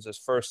progressions, his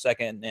first,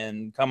 second,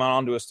 and come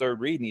on to his third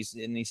read, and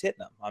he's hitting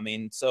them. I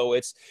mean, so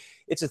it's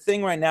a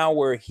thing right now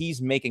where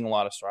he's making a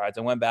lot of strides.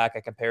 I went back, I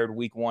compared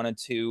week 1 and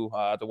 2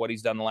 to what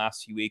he's done the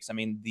last few weeks. I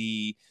mean,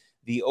 the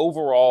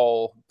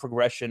overall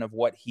progression of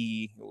what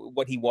he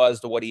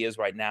was to what he is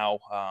right now,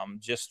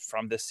 just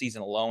from this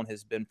season alone,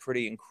 has been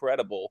pretty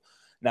incredible.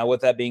 Now,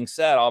 with that being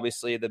said,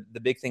 obviously the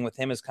big thing with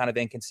him is kind of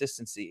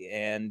inconsistency.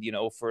 And,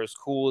 for as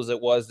cool as it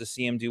was to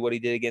see him do what he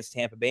did against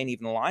Tampa Bay and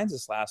even the Lions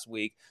this last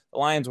week, the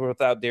Lions were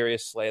without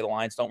Darius Slay. The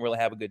Lions don't really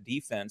have a good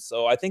defense.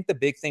 So I think the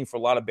big thing for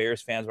a lot of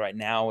Bears fans right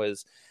now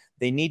is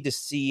they need to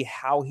see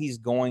how he's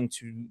going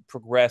to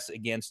progress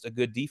against a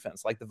good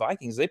defense like the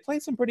Vikings. They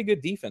played some pretty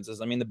good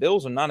defenses. I mean, the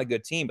Bills are not a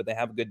good team, but they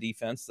have a good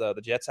defense. The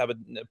Jets have a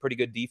pretty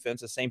good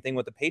defense. The same thing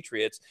with the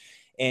Patriots.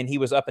 And he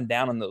was up and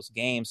down in those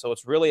games. So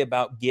it's really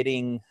about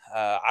getting,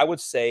 I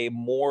would say,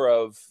 more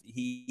of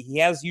he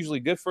has usually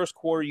good first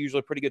quarter,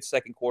 usually pretty good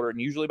second quarter,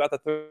 and usually about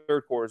the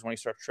third quarter is when he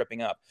starts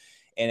tripping up.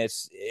 And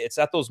it's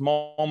at those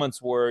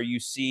moments where you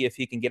see if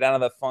he can get out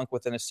of that funk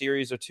within a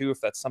series or two, if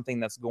that's something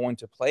that's going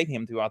to plague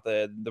him throughout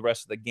the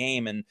rest of the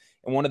game. And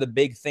one of the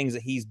big things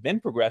that he's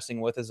been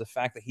progressing with is the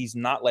fact that he's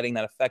not letting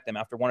that affect him.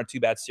 After 1 or 2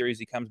 bad series,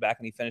 he comes back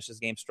and he finishes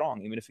the game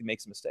strong, even if he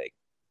makes a mistake.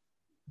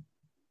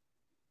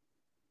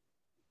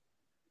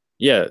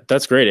 Yeah,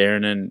 that's great,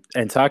 Aaron.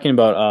 And talking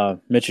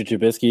about Mitchell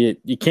Trubisky,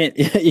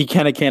 you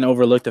kind of can't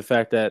overlook the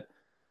fact that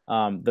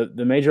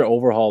the major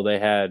overhaul they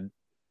had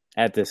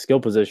at the skill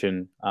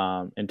position,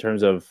 in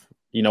terms of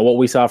what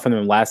we saw from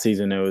them last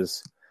season, it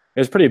was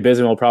pretty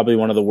abysmal, probably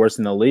one of the worst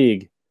in the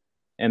league.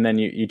 And then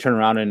you turn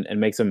around and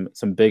make some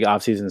big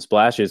offseason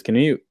splashes. Can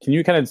you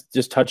kind of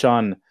just touch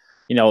on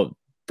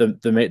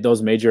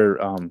those major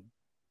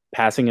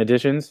passing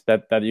additions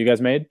that you guys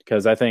made?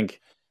 Because I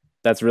think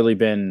that's really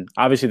been,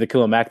 obviously the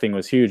Khalil Mack thing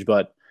was huge,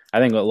 but I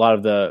think a lot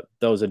of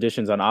those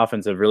additions on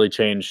offense have really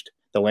changed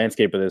the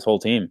landscape of this whole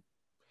team.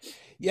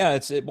 Yeah,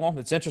 it's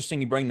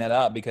interesting you bring that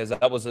up, because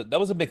that was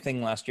a big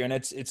thing last year, and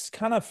it's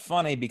kind of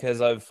funny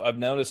because I've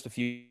noticed a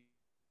few,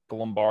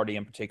 Lombardi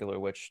in particular,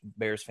 which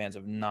Bears fans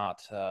have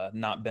not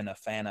been a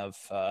fan of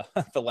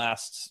the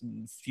last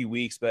few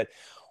weeks, but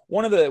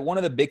one of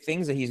the big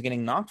things that he's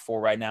getting knocked for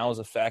right now is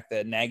the fact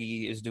that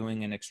Nagy is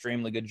doing an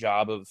extremely good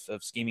job of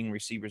scheming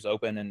receivers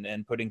open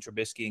and putting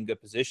Trubisky in good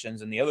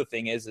positions. And the other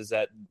thing is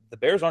that the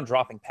Bears aren't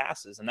dropping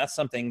passes, and that's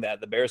something that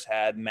the Bears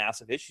had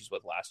massive issues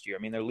with last year. I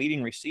mean, their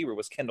leading receiver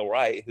was Kendall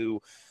Wright,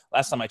 who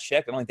last time I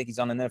checked, I don't think he's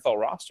on an NFL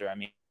roster. I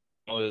mean,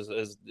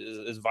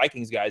 as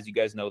Vikings guys, you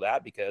guys know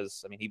that,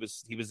 because I mean he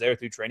was there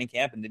through training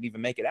camp and didn't even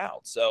make it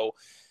out. So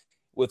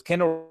with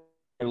Kendall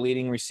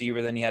leading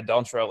receiver, then you had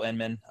Dontrell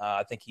Inman.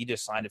 I think he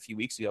just signed a few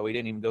weeks ago. He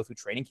didn't even go through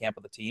training camp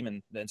with the team,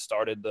 and then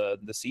started the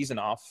season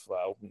off,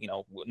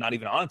 not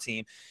even on a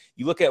team.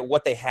 You look at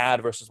what they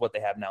had versus what they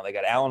have now. They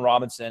got Allen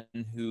Robinson,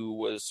 who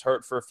was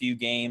hurt for a few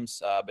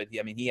games, but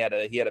he had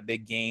a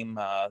big game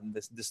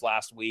this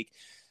last week.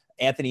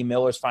 Anthony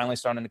Miller's finally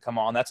starting to come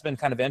on. That's been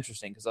kind of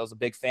interesting, because I was a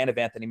big fan of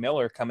Anthony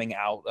Miller coming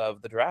out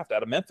of the draft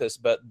out of Memphis.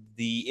 But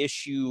the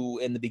issue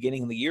in the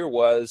beginning of the year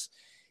was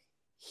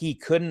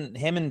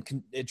him and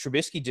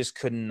Trubisky just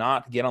could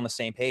not get on the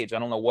same page. I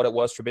don't know what it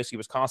was. Trubisky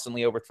was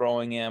constantly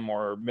overthrowing him,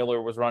 or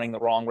Miller was running the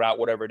wrong route,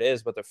 whatever it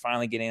is, but they're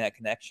finally getting that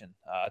connection.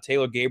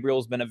 Taylor Gabriel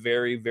has been a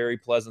very, very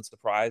pleasant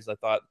surprise. I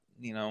thought,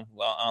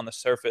 on the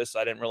surface,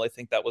 I didn't really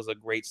think that was a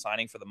great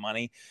signing for the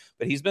money,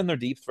 but he's been their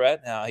deep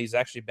threat. He's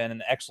actually been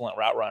an excellent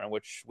route runner,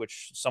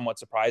 which somewhat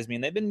surprised me.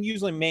 And they've been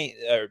usually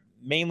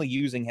mainly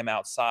using him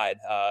outside.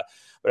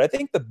 But I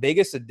think the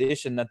biggest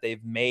addition that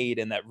they've made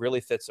and that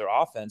really fits their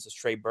offense is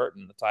Trey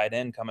Burton, the tight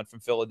end coming from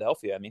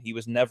Philadelphia. I mean, he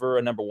was never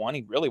a number one.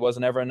 He really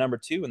wasn't ever a number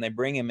two. And they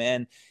bring him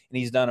in, and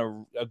he's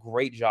done a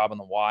great job on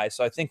the Y.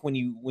 So I think when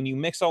you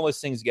mix all those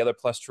things together,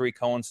 plus Tariq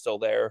Cohen's still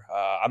there,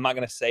 I'm not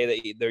going to say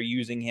that they're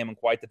using him in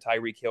quite the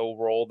Tyreek Hill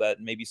role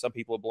that maybe some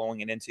people are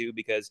blowing it into,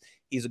 because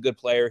he's a good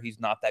player. He's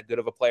not that good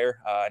of a player,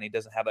 and he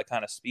doesn't have that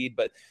kind of speed.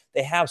 But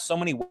they have so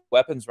many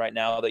weapons right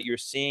now that you're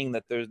seeing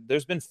that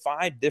there's been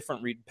 5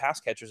 different pass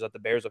catchers that the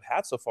Bears have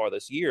had so far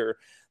this year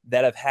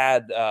that have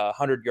had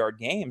 100-yard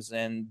games,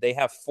 and they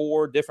have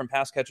 4 different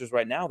pass catchers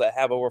right now that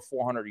have over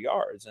 400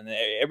 yards, and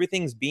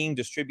everything's being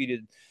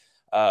distributed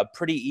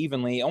pretty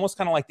evenly, almost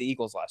kind of like the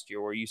Eagles last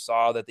year, where you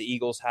saw that the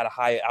Eagles had a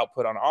high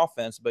output on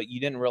offense, but you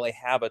didn't really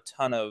have a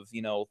ton of,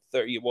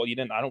 30. Well, you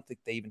didn't. I don't think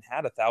they even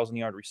had a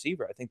 1,000-yard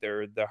receiver. I think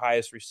their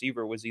highest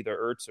receiver was either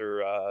Ertz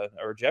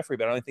or Jeffrey,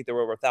 but I don't think they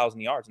were over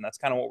 1,000 yards, and that's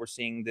kind of what we're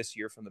seeing this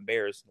year from the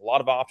Bears. A lot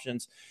of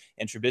options,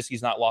 and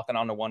Trubisky's not locking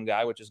on to one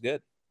guy, which is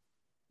good.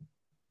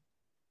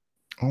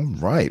 All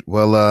right.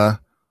 Well,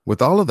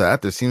 with all of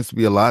that, there seems to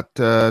be a lot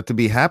to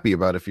be happy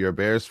about if you're a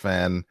Bears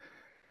fan.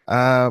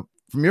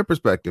 From your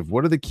perspective,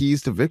 what are the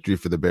keys to victory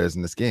for the Bears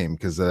in this game?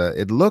 Because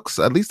it looks,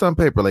 at least on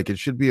paper, like it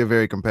should be a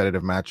very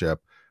competitive matchup.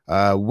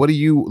 What are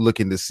you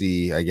looking to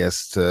see, I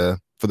guess, for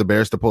the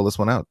Bears to pull this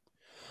one out?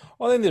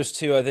 Well, I think there's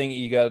 2. I think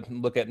you got to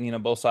look at,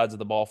 both sides of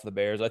the ball for the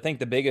Bears. I think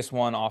the biggest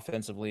one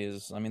offensively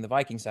is, the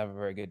Vikings have a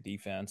very good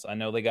defense. I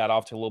know they got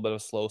off to a little bit of a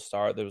slow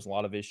start. There was a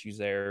lot of issues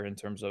there in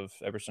terms of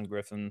Everson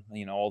Griffin,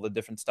 all the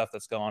different stuff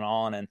that's going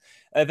on. And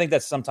I think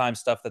that's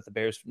sometimes stuff that the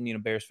Bears,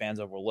 Bears fans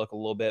overlook a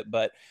little bit.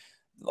 But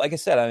like I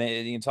said,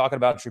 talking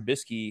about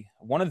Trubisky,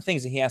 one of the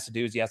things that he has to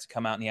do is he has to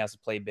come out and he has to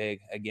play big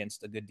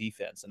against a good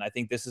defense. And I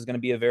think this is going to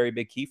be a very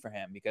big key for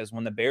him, because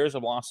when the Bears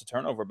have lost a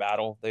turnover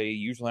battle, they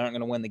usually aren't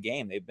going to win the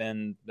game.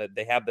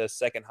 They have the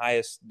second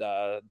highest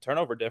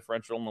turnover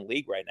differential in the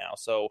league right now.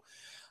 So,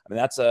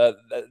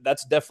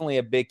 that's definitely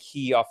a big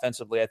key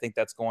offensively. I think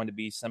that's going to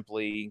be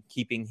simply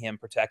keeping him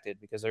protected,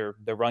 because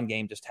their run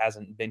game just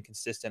hasn't been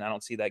consistent. I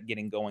don't see that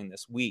getting going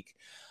this week.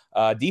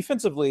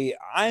 Defensively,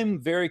 I'm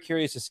very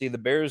curious to see the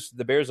Bears.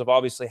 The Bears have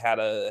obviously had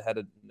a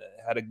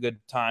good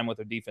time with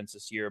their defense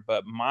this year,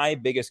 but my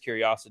biggest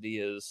curiosity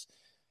is,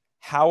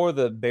 how are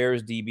the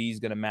Bears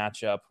DBs going to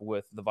match up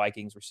with the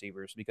Vikings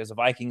receivers? Because the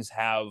Vikings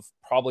have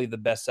probably the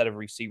best set of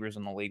receivers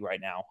in the league right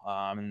now,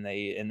 and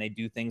they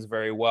do things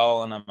very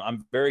well. And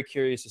I'm very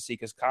curious to see,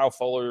 because Kyle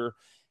Fuller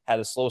had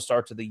a slow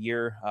start to the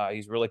year.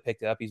 He's really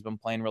picked up. He's been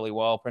playing really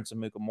well. Prince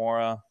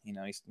Amukamara,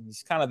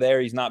 he's kind of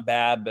there. He's not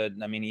bad, but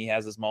he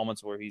has his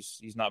moments where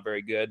he's not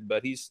very good,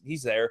 but he's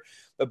there.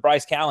 But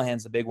Bryce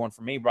Callahan's the big one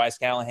for me. Bryce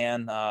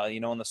Callahan,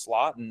 in the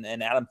slot, and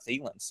Adam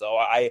Thielen. So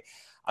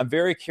I'm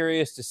very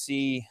curious to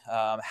see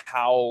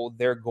how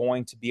they're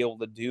going to be able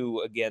to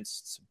do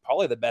against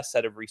probably the best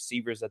set of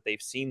receivers that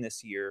they've seen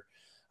this year.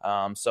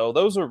 So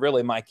those are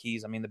really my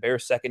keys. The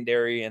Bears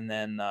secondary, and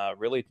then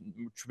really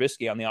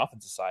Trubisky on the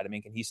offensive side.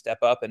 Can he step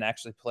up and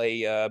actually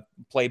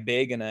play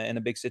big in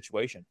a big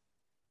situation?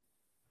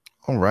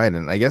 All right.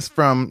 And I guess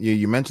from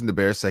you mentioned the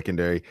Bears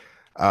secondary.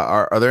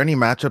 Are there any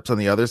matchups on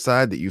the other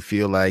side that you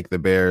feel like the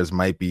Bears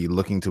might be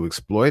looking to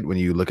exploit when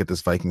you look at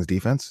this Vikings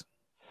defense?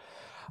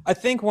 I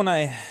think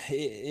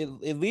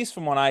at least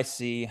from what I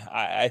see,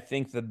 I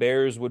think the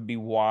Bears would be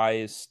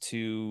wise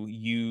to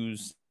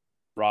use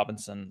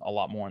Robinson a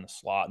lot more in the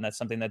slot, and that's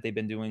something that they've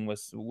been doing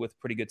with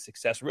pretty good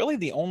success. Really,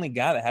 the only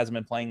guy that hasn't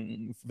been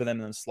playing for them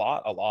in the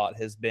slot a lot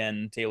has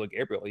been Taylor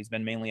Gabriel. He's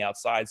been mainly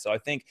outside, so I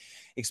think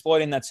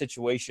exploiting that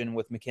situation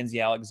with Mackenzie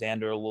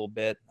Alexander a little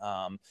bit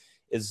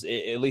is,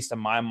 at least in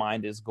my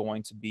mind, is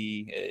going to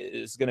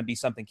be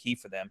something key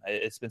for them.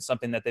 It's been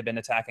something that they've been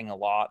attacking a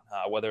lot,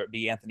 whether it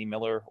be Anthony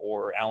Miller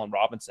or Allen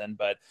Robinson,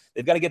 but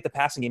they've got to get the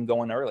passing game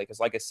going early, because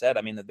like I said,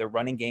 their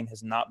running game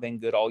has not been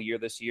good all year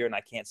this year, and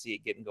I can't see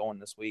it getting going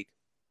this week.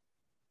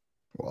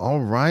 All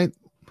right.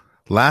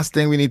 Last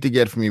thing we need to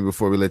get from you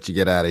before we let you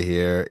get out of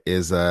here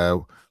is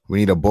we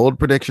need a bold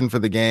prediction for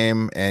the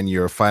game and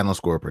your final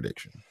score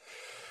prediction.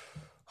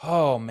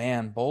 Oh,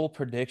 man, bold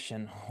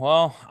prediction.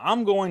 Well,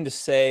 I'm going to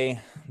say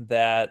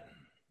that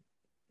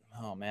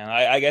Oh, man,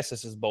 I guess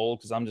this is bold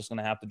because I'm just going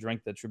to have to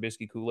drink the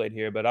Trubisky Kool-Aid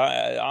here. But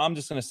I'm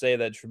just going to say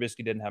that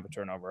Trubisky didn't have a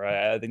turnover.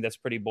 I think that's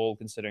pretty bold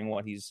considering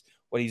what he's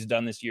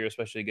done this year,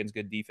 especially against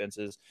good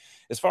defenses.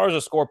 As far as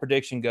a score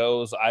prediction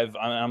goes, I'm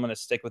going to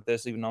stick with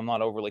this, even though I'm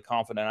not overly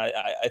confident.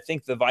 I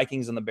think the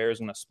Vikings and the Bears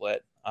are going to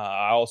split.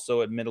 I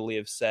also admittedly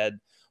have said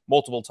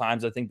multiple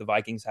times I think the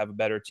Vikings have a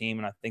better team,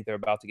 and I think they're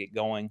about to get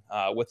going.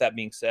 With that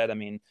being said, I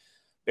mean,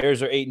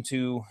 Bears are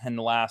 8-2 in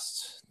the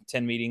last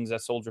 10 meetings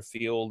at Soldier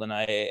Field, and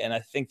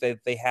I think that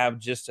they have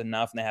just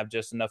enough, and they have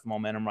just enough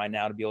momentum right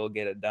now to be able to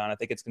get it done. I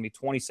think it's going to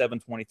be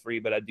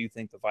 27-23, but I do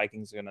think the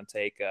Vikings are going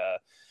to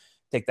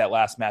take that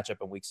last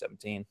matchup in Week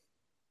 17.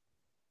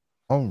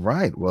 All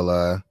right.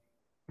 Well,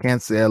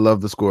 can't say I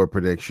love the score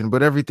prediction,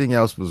 but everything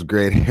else was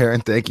great.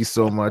 Aaron, thank you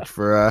so much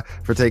for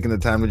taking the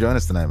time to join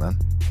us tonight, man.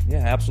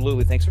 Yeah,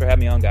 absolutely. Thanks for having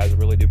me on, guys. I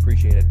really do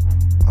appreciate it.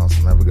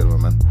 Awesome. Have a good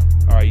one, man.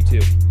 All right, you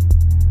too.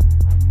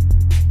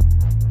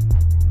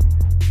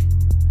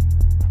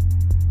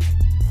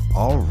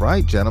 All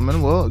right,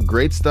 gentlemen. Well,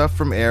 great stuff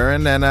from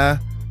Aaron. And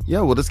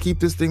we'll just keep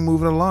this thing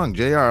moving along.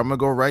 JR, I'm going to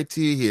go right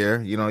to you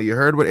here. You know, you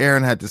heard what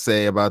Aaron had to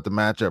say about the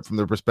matchup from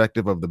the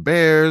perspective of the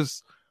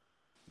Bears.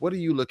 What are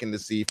you looking to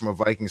see from a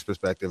Vikings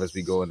perspective as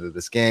we go into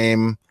this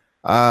game?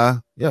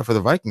 For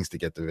the Vikings to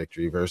get the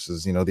victory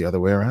versus, the other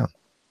way around.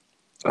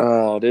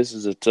 Oh, this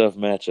is a tough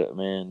matchup,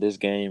 man. This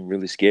game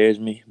really scares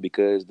me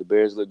because the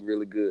Bears look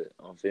really good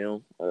on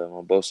film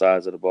on both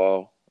sides of the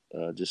ball.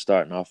 Just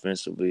starting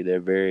offensively, they're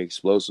very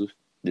explosive.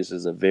 This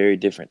is a very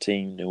different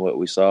team than what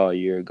we saw a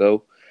year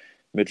ago.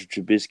 Mitchell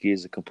Trubisky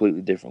is a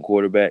completely different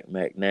quarterback.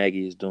 Matt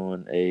Nagy is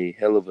doing a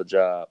hell of a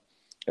job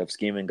of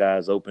scheming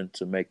guys open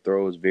to make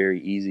throws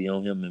very easy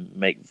on him and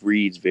make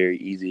reads very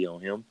easy on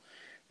him.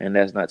 And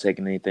that's not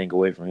taking anything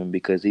away from him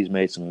because he's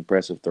made some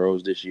impressive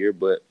throws this year,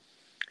 but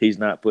he's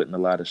not putting a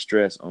lot of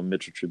stress on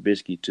Mitchell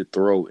Trubisky to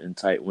throw in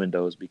tight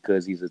windows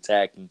because he's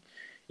attacking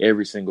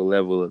every single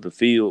level of the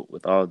field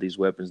with all of these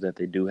weapons that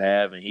they do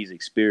have, and he's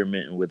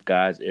experimenting with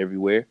guys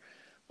everywhere.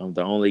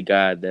 The only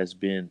guy that's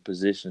been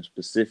position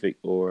specific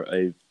or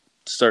a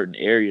certain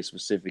area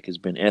specific has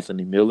been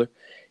Anthony Miller.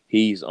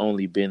 He's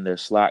only been their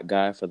slot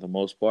guy for the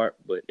most part,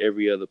 but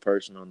every other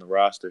person on the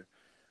roster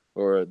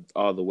or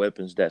all the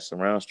weapons that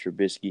surrounds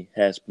Trubisky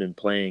has been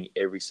playing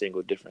every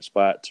single different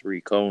spot.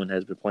 Tariq Cohen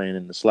has been playing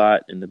in the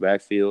slot, in the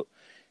backfield,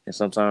 and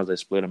sometimes they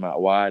split him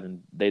out wide,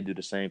 and they do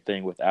the same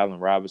thing with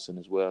Allen Robinson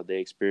as well. They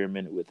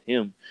experimented with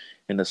him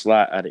in the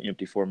slot out of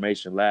empty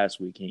formation last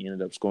week. He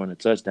ended up scoring a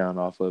touchdown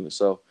off of it.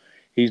 So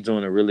he's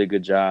doing a really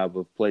good job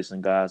of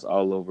placing guys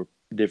all over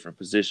different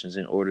positions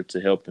in order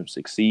to help them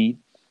succeed,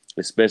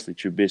 especially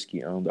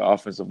Trubisky. The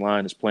offensive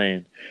line is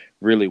playing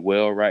really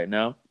well right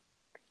now,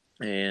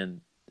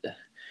 and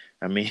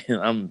I mean,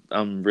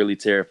 I'm really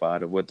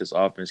terrified of what this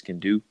offense can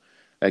do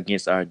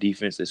against our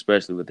defense,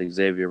 especially with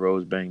Xavier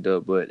Rhodes banged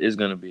up. But it's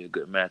going to be a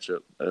good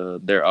matchup.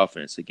 Their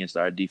offense against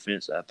our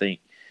defense. I think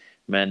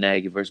Matt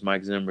Nagy versus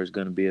Mike Zimmer is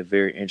going to be a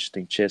very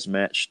interesting chess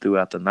match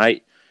throughout the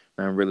night.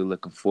 I'm really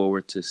looking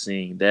forward to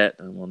seeing that.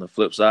 And on the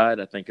flip side,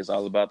 I think it's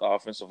all about the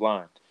offensive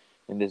line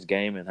in this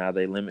game and how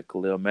they limit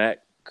Khalil Mack.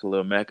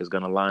 Khalil Mack is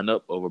going to line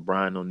up over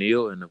Brian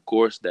O'Neill, and, of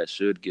course, that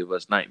should give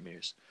us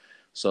nightmares.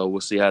 So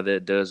we'll see how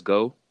that does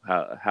go.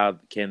 How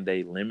can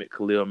they limit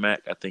Khalil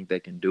Mack? I think they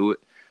can do it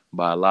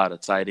by a lot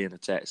of tight end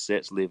attack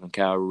sets, leaving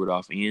Kyle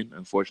Rudolph in.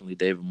 Unfortunately,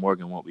 David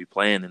Morgan won't be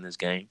playing in this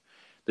game.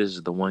 This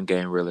is the one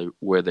game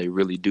where they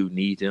really do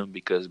need him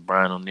because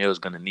Brian O'Neill is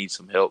going to need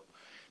some help.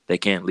 They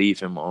can't leave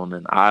him on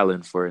an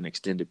island for an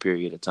extended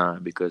period of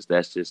time because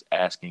that's just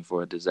asking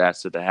for a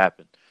disaster to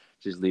happen.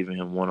 Just leaving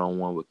him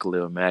one-on-one with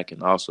Khalil Mack.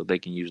 And also they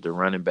can use the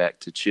running back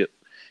to chip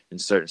in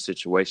certain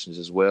situations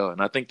as well.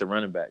 And I think the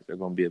running backs are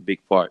going to be a big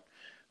part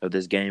of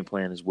this game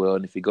plan as well.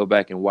 And if you go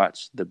back and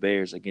watch the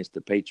Bears against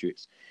the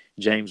Patriots,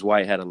 James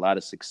White had a lot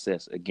of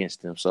success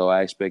against them. So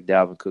I expect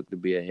Dalvin Cook to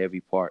be a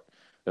heavy part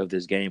of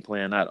this game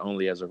plan, not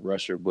only as a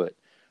rusher, but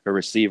a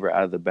receiver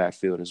out of the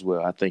backfield as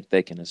well. I think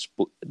they can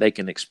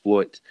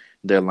exploit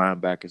their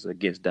linebackers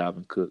against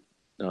Dalvin Cook.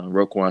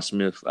 Roquan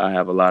Smith, I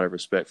have a lot of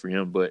respect for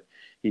him, but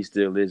he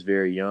still is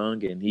very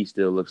young and he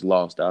still looks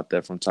lost out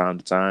there from time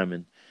to time.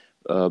 And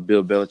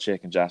Bill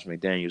Belichick and Josh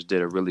McDaniels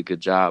did a really good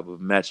job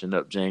of matching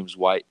up James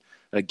White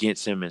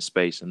against him in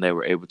space, and they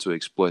were able to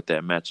exploit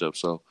that matchup.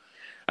 So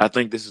I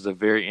think this is a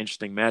very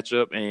interesting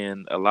matchup,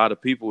 and a lot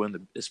of people,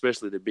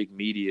 especially the big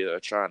media, are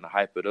trying to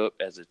hype it up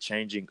as a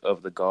changing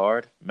of the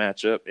guard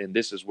matchup, and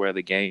this is where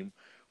the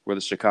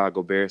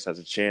Chicago Bears has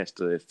a chance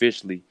to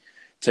officially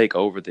take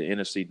over the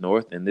NFC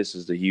North, and this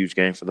is the huge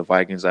game for the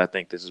Vikings. I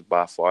think this is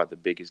by far the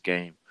biggest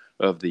game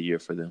of the year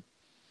for them.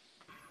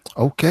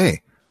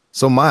 Okay.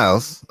 So,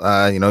 Miles,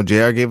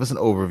 JR gave us an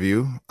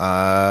overview.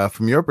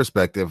 From your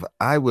perspective,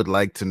 I would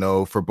like to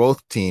know for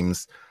both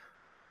teams,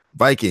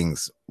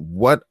 Vikings,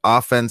 what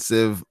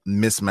offensive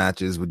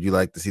mismatches would you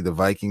like to see the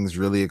Vikings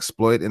really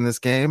exploit in this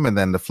game? And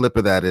then the flip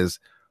of that is,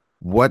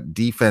 what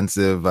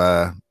defensive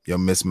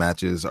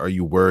mismatches are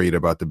you worried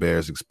about the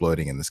Bears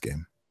exploiting in this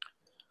game?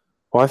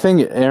 Well, I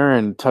think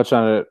Aaron touched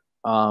on it.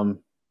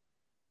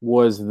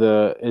 Was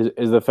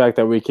the fact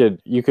that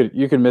you could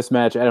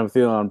mismatch Adam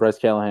Thielen on Bryce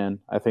Callahan.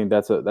 I think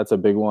that's a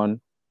big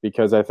one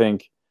because I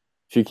think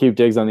if you keep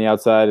Diggs on the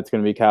outside, it's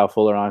going to be Kyle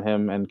Fuller on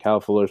him, and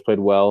Kyle Fuller's played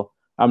well.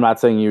 I'm not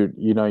saying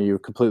you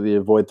completely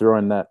avoid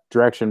throwing that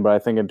direction, but I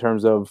think in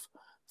terms of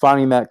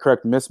finding that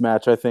correct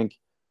mismatch, I think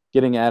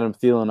getting Adam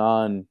Thielen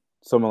on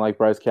someone like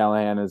Bryce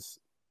Callahan is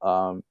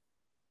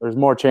there's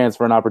more chance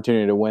for an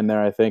opportunity to win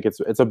there. I think it's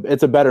a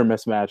better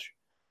mismatch.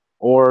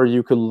 or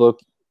you could look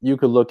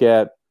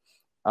at,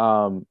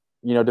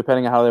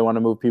 depending on how they want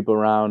to move people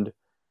around,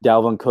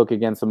 Dalvin Cook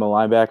against some of the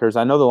linebackers.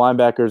 I know the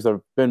linebackers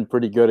have been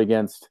pretty good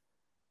against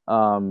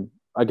running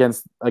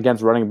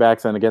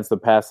backs and against the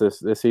pass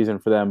this season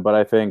for them, but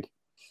I think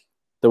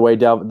the way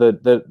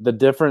the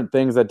different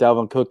things that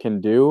Dalvin Cook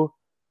can do,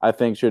 I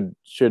think should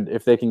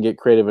if they can get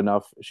creative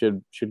enough,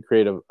 should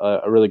create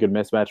a really good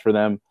mismatch for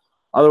them.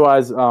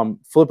 Otherwise,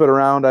 flip it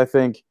around. I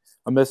think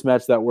a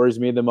mismatch that worries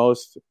me the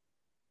most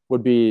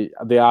would be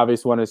the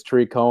obvious one is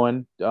Tariq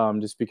Cohen,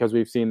 just because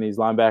we've seen these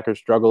linebackers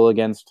struggle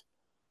against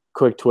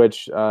quick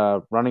twitch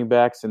running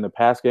backs in the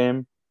pass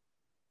game.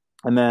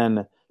 And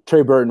then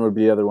Trey Burton would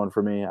be the other one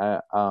for me.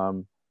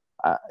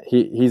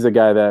 He's a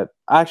guy that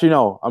actually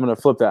no, I'm going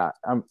to flip that.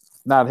 I'm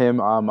not him.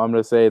 I'm going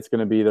to say it's going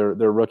to be their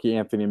rookie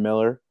Anthony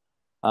Miller.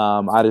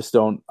 I'm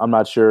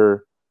not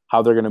sure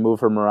how they're going to move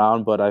him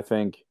around, but I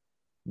think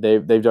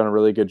they've done a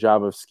really good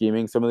job of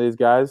scheming some of these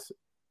guys.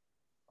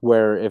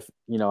 Where if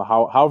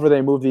however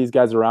they move these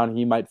guys around,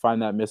 he might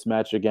find that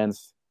mismatch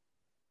against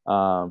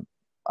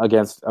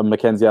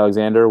Mackenzie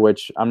Alexander,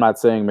 which I'm not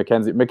saying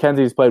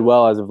Mackenzie's played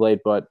well as of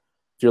late, but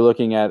if you're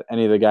looking at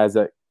any of the guys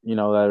that that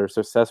are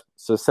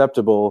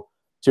susceptible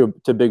to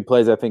big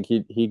plays, I think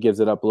he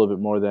gives it up a little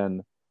bit more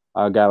than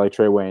a guy like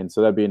Trey Wayne.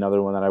 So that'd be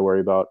another one that I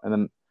worry about. And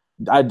then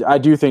I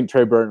do think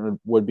Trey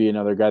Burton would be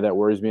another guy that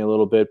worries me a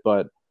little bit,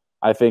 but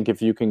I think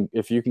if you can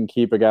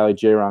keep a guy like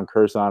Jaron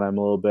Curse on him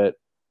a little bit,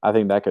 I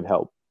think that could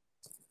help.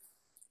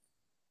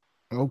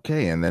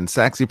 Okay, and then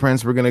Saxy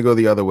Prince, we're going to go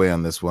the other way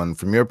on this one.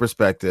 From your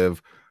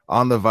perspective,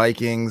 on the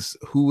Vikings,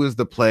 who is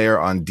the player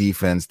on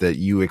defense that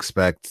you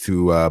expect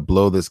to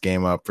blow this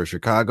game up for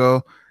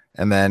Chicago?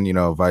 And then,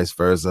 vice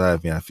versa.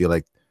 I feel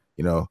like,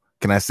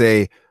 can I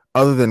say,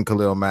 other than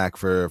Khalil Mack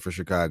for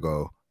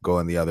Chicago,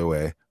 going the other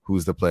way,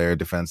 who's the player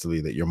defensively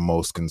that you're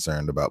most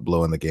concerned about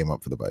blowing the game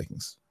up for the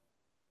Vikings?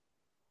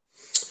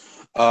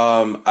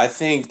 I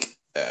think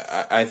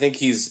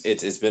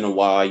it's been a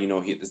while.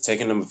 It's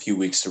taken him a few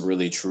weeks to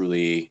really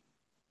truly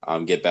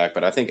get back,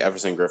 but I think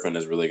Everson Griffin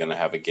is really going to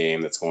have a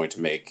game that's going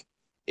to make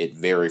it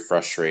very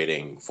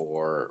frustrating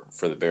for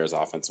the Bears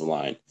offensive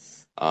line.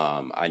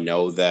 I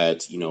know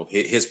that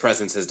his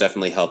presence has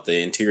definitely helped the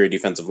interior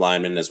defensive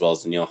lineman as well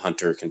as Danielle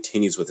Hunter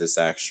continues with his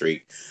sack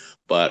streak,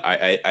 but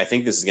I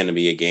think this is going to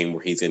be a game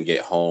where he's going to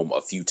get home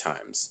a few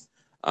times.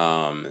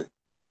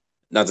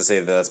 Not to say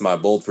that that's my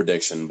bold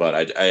prediction, but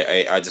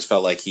I just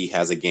felt like he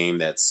has a game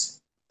that's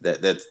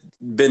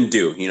been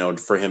due,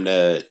 for him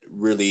to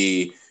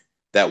really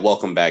that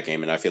welcome back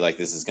game, and I feel like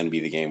this is going to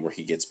be the game where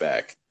he gets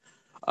back.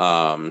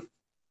 And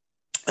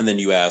then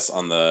you asked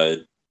on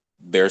the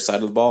Bears side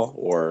of the ball,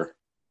 or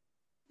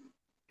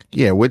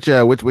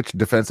which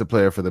defensive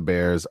player for the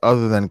Bears,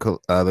 other than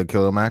the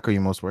Khalil Mack, are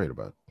you most worried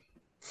about?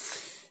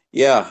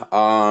 Yeah,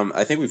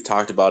 I think we've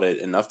talked about it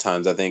enough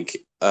times. I think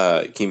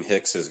Akeem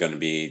Hicks is going to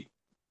be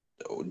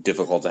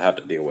difficult to have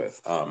to deal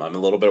with. I'm a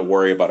little bit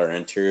worried about our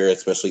interior,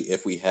 especially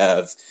if we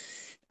have,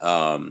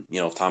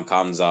 if Tom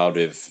Cotton's out,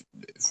 if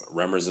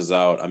Remmers is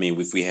out. I mean,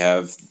 if we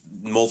have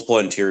multiple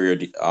interior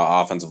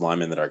offensive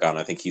linemen that are gone,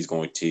 I think he's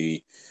going to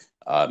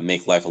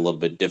make life a little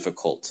bit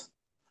difficult.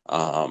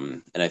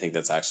 And I think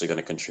that's actually going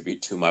to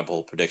contribute to my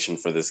bold prediction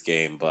for this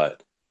game.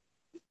 But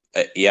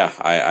I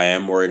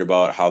am worried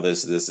about how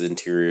this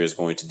interior is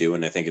going to do,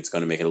 and I think it's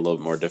going to make it a little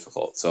bit more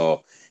difficult.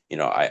 So,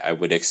 I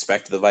would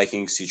expect the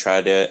Vikings to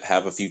try to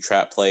have a few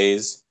trap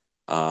plays,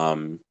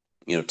 to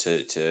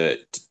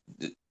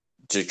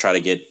try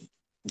to get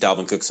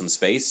Dalvin Cook some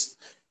space.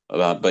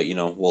 But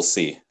we'll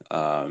see.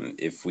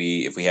 If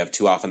we have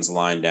two offensive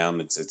line down,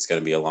 it's going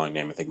to be a long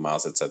game. I think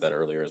Miles had said that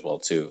earlier as well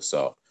too.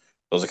 So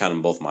those are kind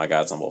of both my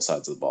guys on both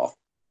sides of the ball.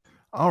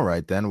 All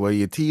right, then. Well,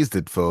 you teased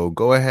it, Fo.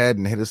 Go ahead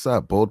and hit us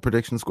up. Bold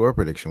prediction, score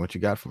prediction. What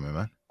you got for me,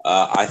 man?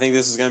 I think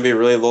this is going to be a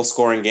really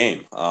low-scoring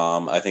game.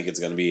 I think it's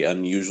going to be an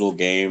unusual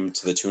game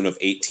to the tune of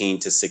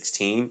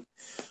 18-16.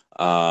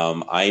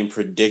 I am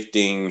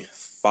predicting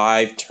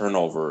 5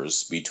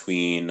 turnovers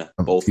between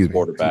both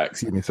quarterbacks.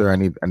 Excuse me, sir. I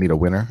need a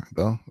winner,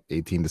 though.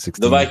 18-16.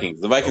 The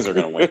Vikings are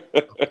going to win.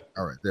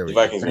 All right, there we go.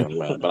 The Vikings are going to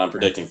win, but I'm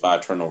predicting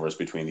 5 turnovers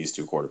between these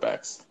two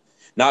quarterbacks.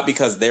 Not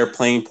because they're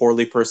playing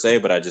poorly per se,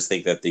 but I just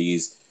think that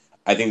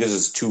I think this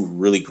is 2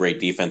 really great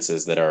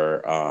defenses that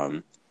are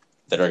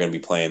going to be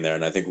playing there,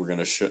 and I think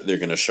they're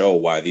going to show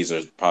why these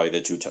are probably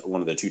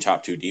one of the 2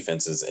 top 2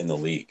 defenses in the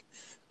league.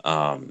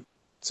 So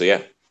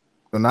yeah.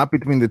 So not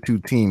between the 2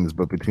 teams,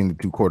 but between the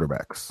 2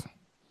 quarterbacks.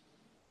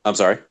 I'm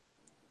sorry.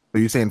 So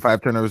you're saying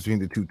 5 turnovers between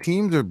the 2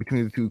 teams or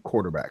between the 2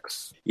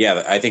 quarterbacks?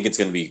 Yeah, I think it's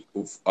going to be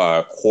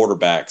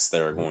quarterbacks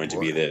that are going to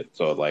be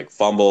like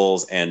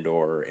fumbles and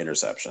or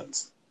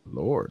interceptions.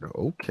 Lord,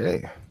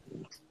 okay.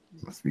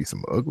 Must be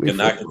some ugly. It's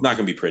not going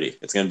to be pretty.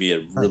 It's going to be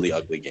a really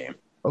ugly game.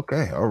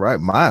 Okay, all right,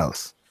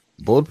 Miles.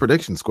 Bold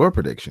prediction, score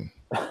prediction.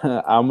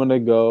 I'm gonna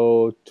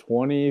go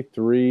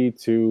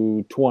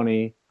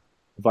 23-20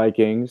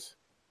 Vikings,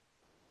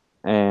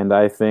 and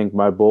I think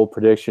my bold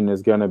prediction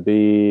is gonna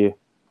be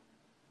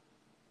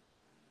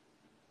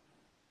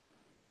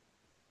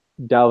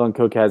Dalvin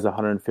Cook has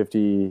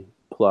 150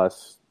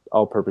 plus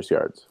all-purpose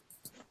yards.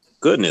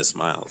 Goodness,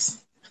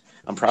 Miles.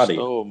 I'm proud of you.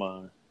 Stole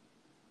mine.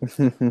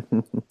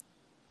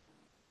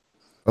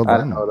 I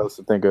don't know what else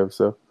to think of.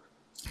 So,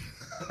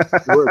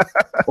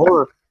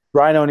 or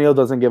Brian O'Neill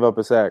doesn't give up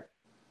a sack.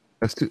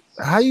 That's too.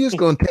 How you just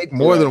gonna take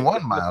more than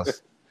one,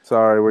 Miles?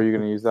 Sorry, were you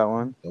gonna use that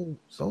one?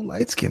 So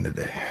light skinned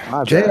today.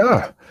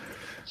 JR.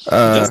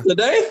 Just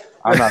today?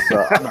 I'm not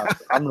sorry.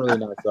 I'm really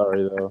not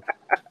sorry though.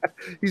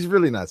 He's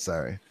really not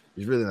sorry.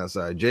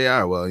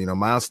 JR. Well,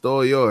 Miles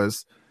stole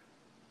yours.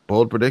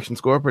 Bold prediction,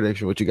 score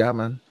prediction. What you got,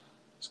 man?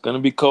 It's gonna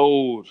be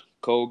cold.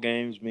 Cold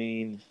games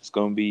mean it's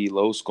gonna be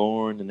low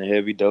scoring and a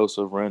heavy dose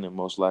of running,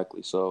 most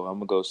likely. So I'm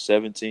gonna go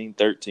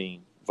 17-13.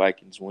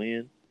 Vikings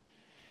win.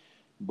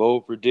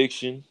 Bold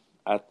prediction.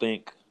 I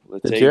think.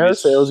 Did JR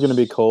say it was gonna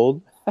be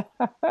cold?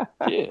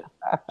 Yeah,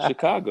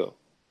 Chicago.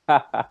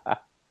 Man,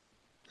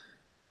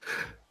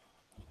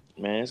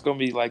 it's gonna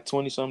be like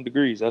 20-something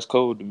degrees. That's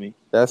cold to me.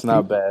 That's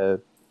not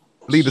bad.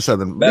 Leave the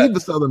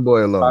southern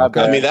boy alone.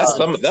 Okay? I mean,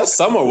 that's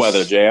summer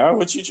weather, JR.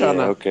 What you trying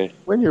to? Okay.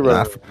 When you're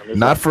running,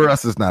 not for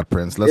us. It's not,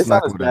 Prince. Let's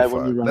not go that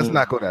far. Let's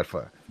not go that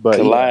far.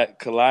 But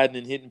colliding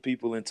and hitting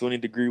people in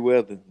 20-degree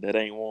weather that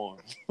ain't warm.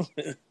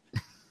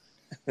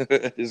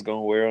 It's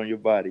gonna wear on your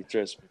body.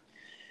 Trust me.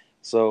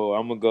 So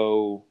I'm gonna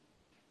go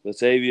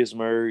Latavius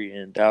Murray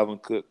and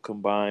Dalvin Cook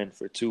combined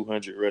for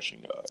 200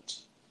 rushing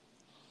yards.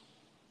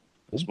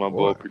 That's my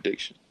bold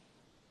prediction.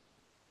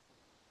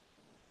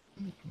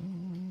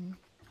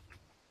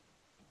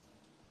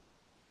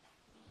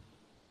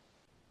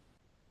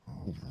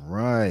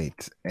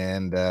 Right.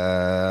 And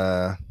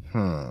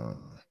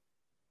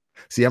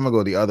see, I'm gonna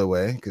go the other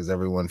way because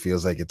everyone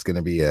feels like it's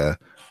gonna be a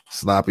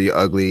sloppy,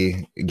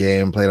 ugly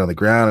game played on the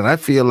ground. And I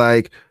feel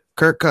like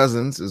Kirk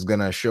Cousins is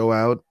gonna show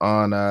out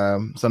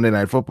on Sunday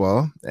Night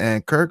Football,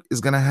 and Kirk is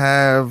gonna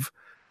have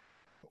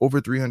over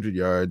 300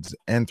 yards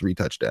and 3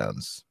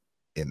 touchdowns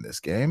in this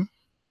game.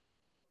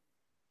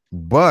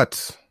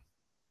 But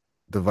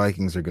the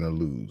Vikings are gonna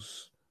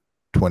lose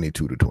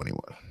 22-21.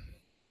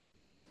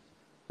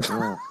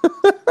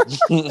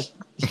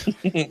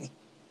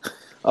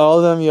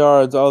 all them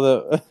yards, all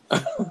the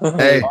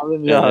hey, all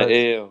them yards.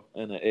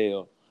 And an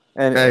L.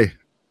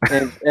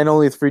 And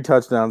only 3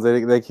 touchdowns.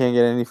 They can't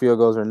get any field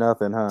goals or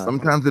nothing, huh?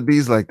 Sometimes it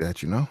bees like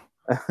that, You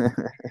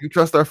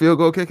trust our field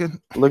goal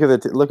kicking? Look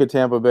at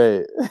Tampa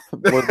Bay.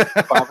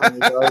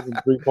 500 yards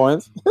and 3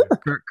 points.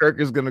 Kirk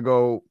is gonna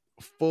go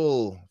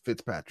full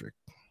Fitzpatrick.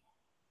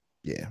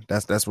 Yeah,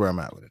 that's where I'm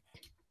at with it.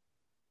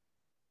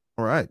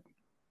 All right.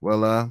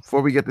 Well,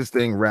 before we get this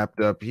thing wrapped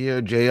up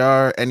here,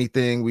 JR,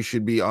 anything we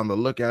should be on the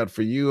lookout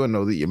for you? I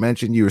know that you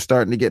mentioned you were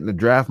starting to get in the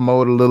draft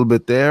mode a little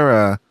bit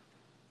there.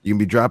 You can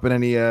be dropping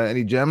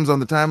any gems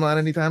on the timeline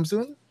anytime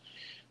soon?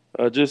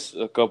 Just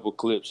a couple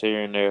clips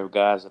here and there of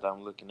guys that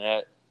I'm looking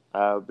at.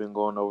 I've been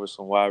going over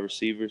some wide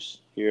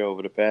receivers here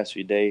over the past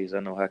few days. I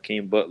know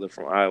Hakeem Butler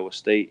from Iowa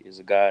State is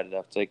a guy that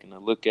I've taken a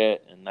look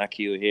at, and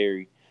N'Keal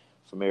Harry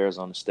from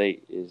Arizona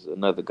State is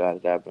another guy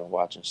that I've been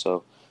watching.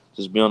 So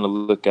just be on the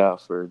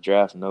lookout for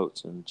draft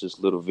notes and just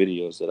little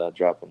videos that I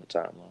drop on the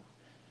timeline.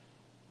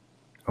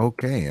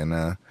 Okay, and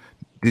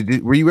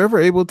were you ever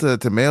able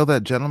to mail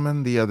that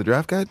gentleman the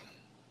draft guide?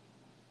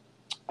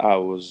 I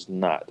was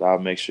not. I'll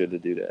make sure to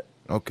do that.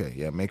 Okay,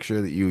 yeah, make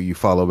sure that you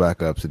follow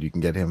back up so that you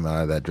can get him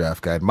that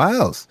draft guide.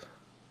 Miles,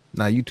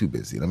 now you too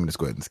busy. Let me just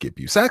go ahead and skip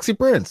you. Saxy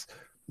Prince,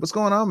 what's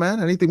going on, man?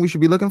 Anything we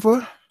should be looking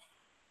for?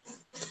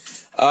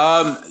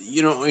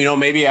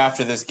 Maybe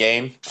after this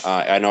game,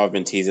 I know I've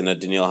been teasing a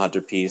Danielle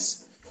Hunter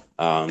piece,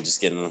 just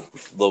getting a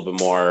little bit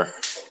more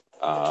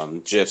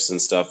GIFs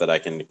and stuff that I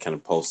can kind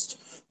of post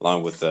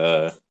along with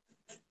the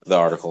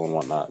article and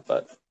whatnot.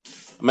 But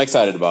I'm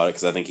excited about it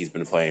because I think he's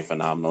been playing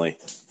phenomenally.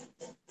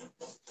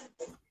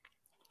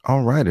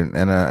 All right,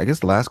 and I guess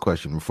the last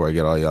question before I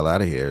get all y'all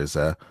out of here is,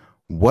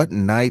 what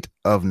night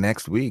of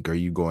next week are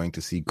you going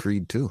to see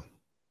Creed 2?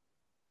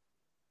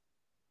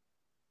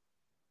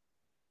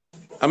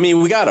 I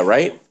mean, we got it,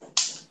 right?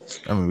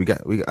 I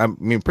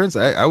mean, Prince,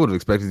 I would have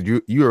expected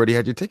you already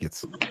had your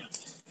tickets.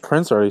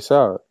 Prince already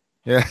saw it.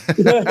 Yeah.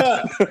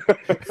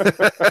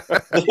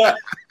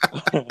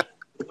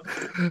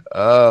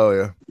 Oh,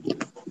 yeah.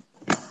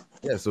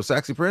 Yeah, so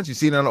Saxy Prince, you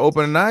seen it on the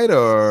opening night,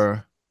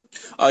 or?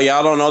 Oh,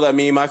 y'all don't know that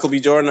me and Michael B.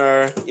 Jordan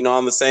are,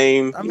 on the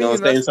same,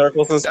 same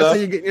circles and stuff? That's how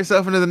you're getting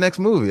yourself into the next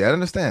movie. I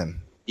understand.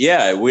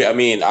 Yeah,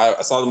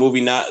 I saw the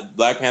movie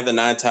Black Panther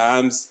 9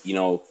 times. We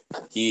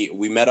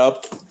met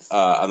up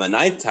on the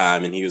 9th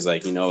time, and he was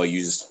like, you're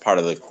just part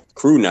of the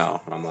crew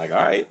now. And I'm like,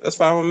 all right, that's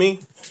fine with me.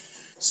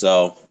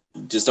 So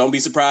just don't be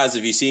surprised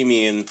if you see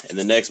me in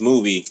the next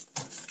movie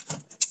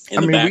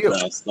in the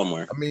background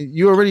somewhere. I mean,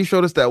 you already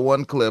showed us that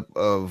one clip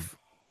of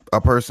a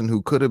person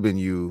who could have been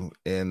you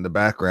in the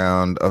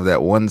background of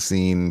that one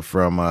scene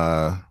from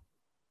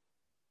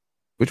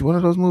which one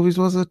of those movies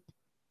was it?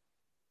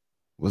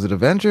 Was it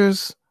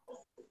Avengers?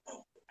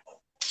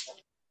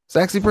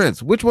 Saxy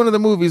Prince, which one of the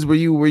movies were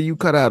you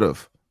cut out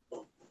of?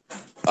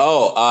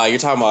 Oh, you're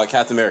talking about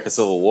Captain America: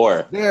 Civil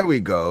War. There we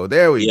go.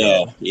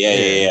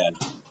 Yeah.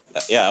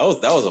 Yeah,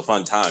 that was a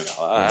fun time.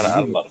 I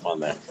had a lot of fun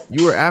there.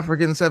 You were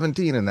African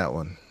 17 in that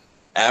one.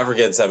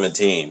 African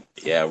 17.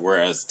 Yeah,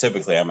 whereas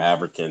typically I'm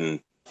African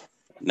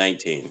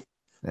 19.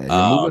 Man,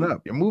 you're moving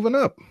up. You're moving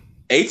up.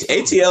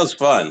 ATL is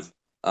fun.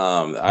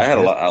 I had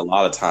a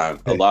lot of time.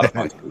 A lot of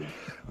fun.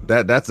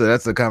 That's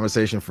a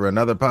conversation for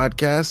another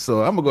podcast.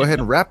 So I'm gonna go ahead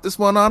and wrap this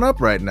one on up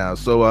right now.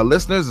 So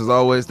listeners, as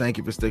always, thank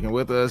you for sticking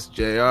with us.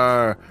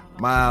 JR,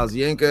 Miles,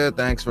 Yinka,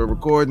 thanks for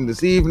recording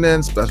this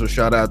evening. Special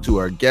shout out to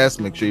our guests.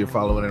 Make sure you're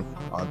following him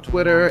on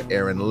Twitter,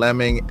 Aaron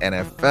Lemming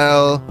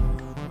NFL.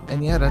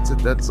 And yeah, that's it.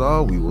 That's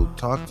all. We will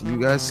talk to you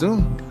guys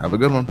soon. Have a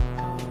good one.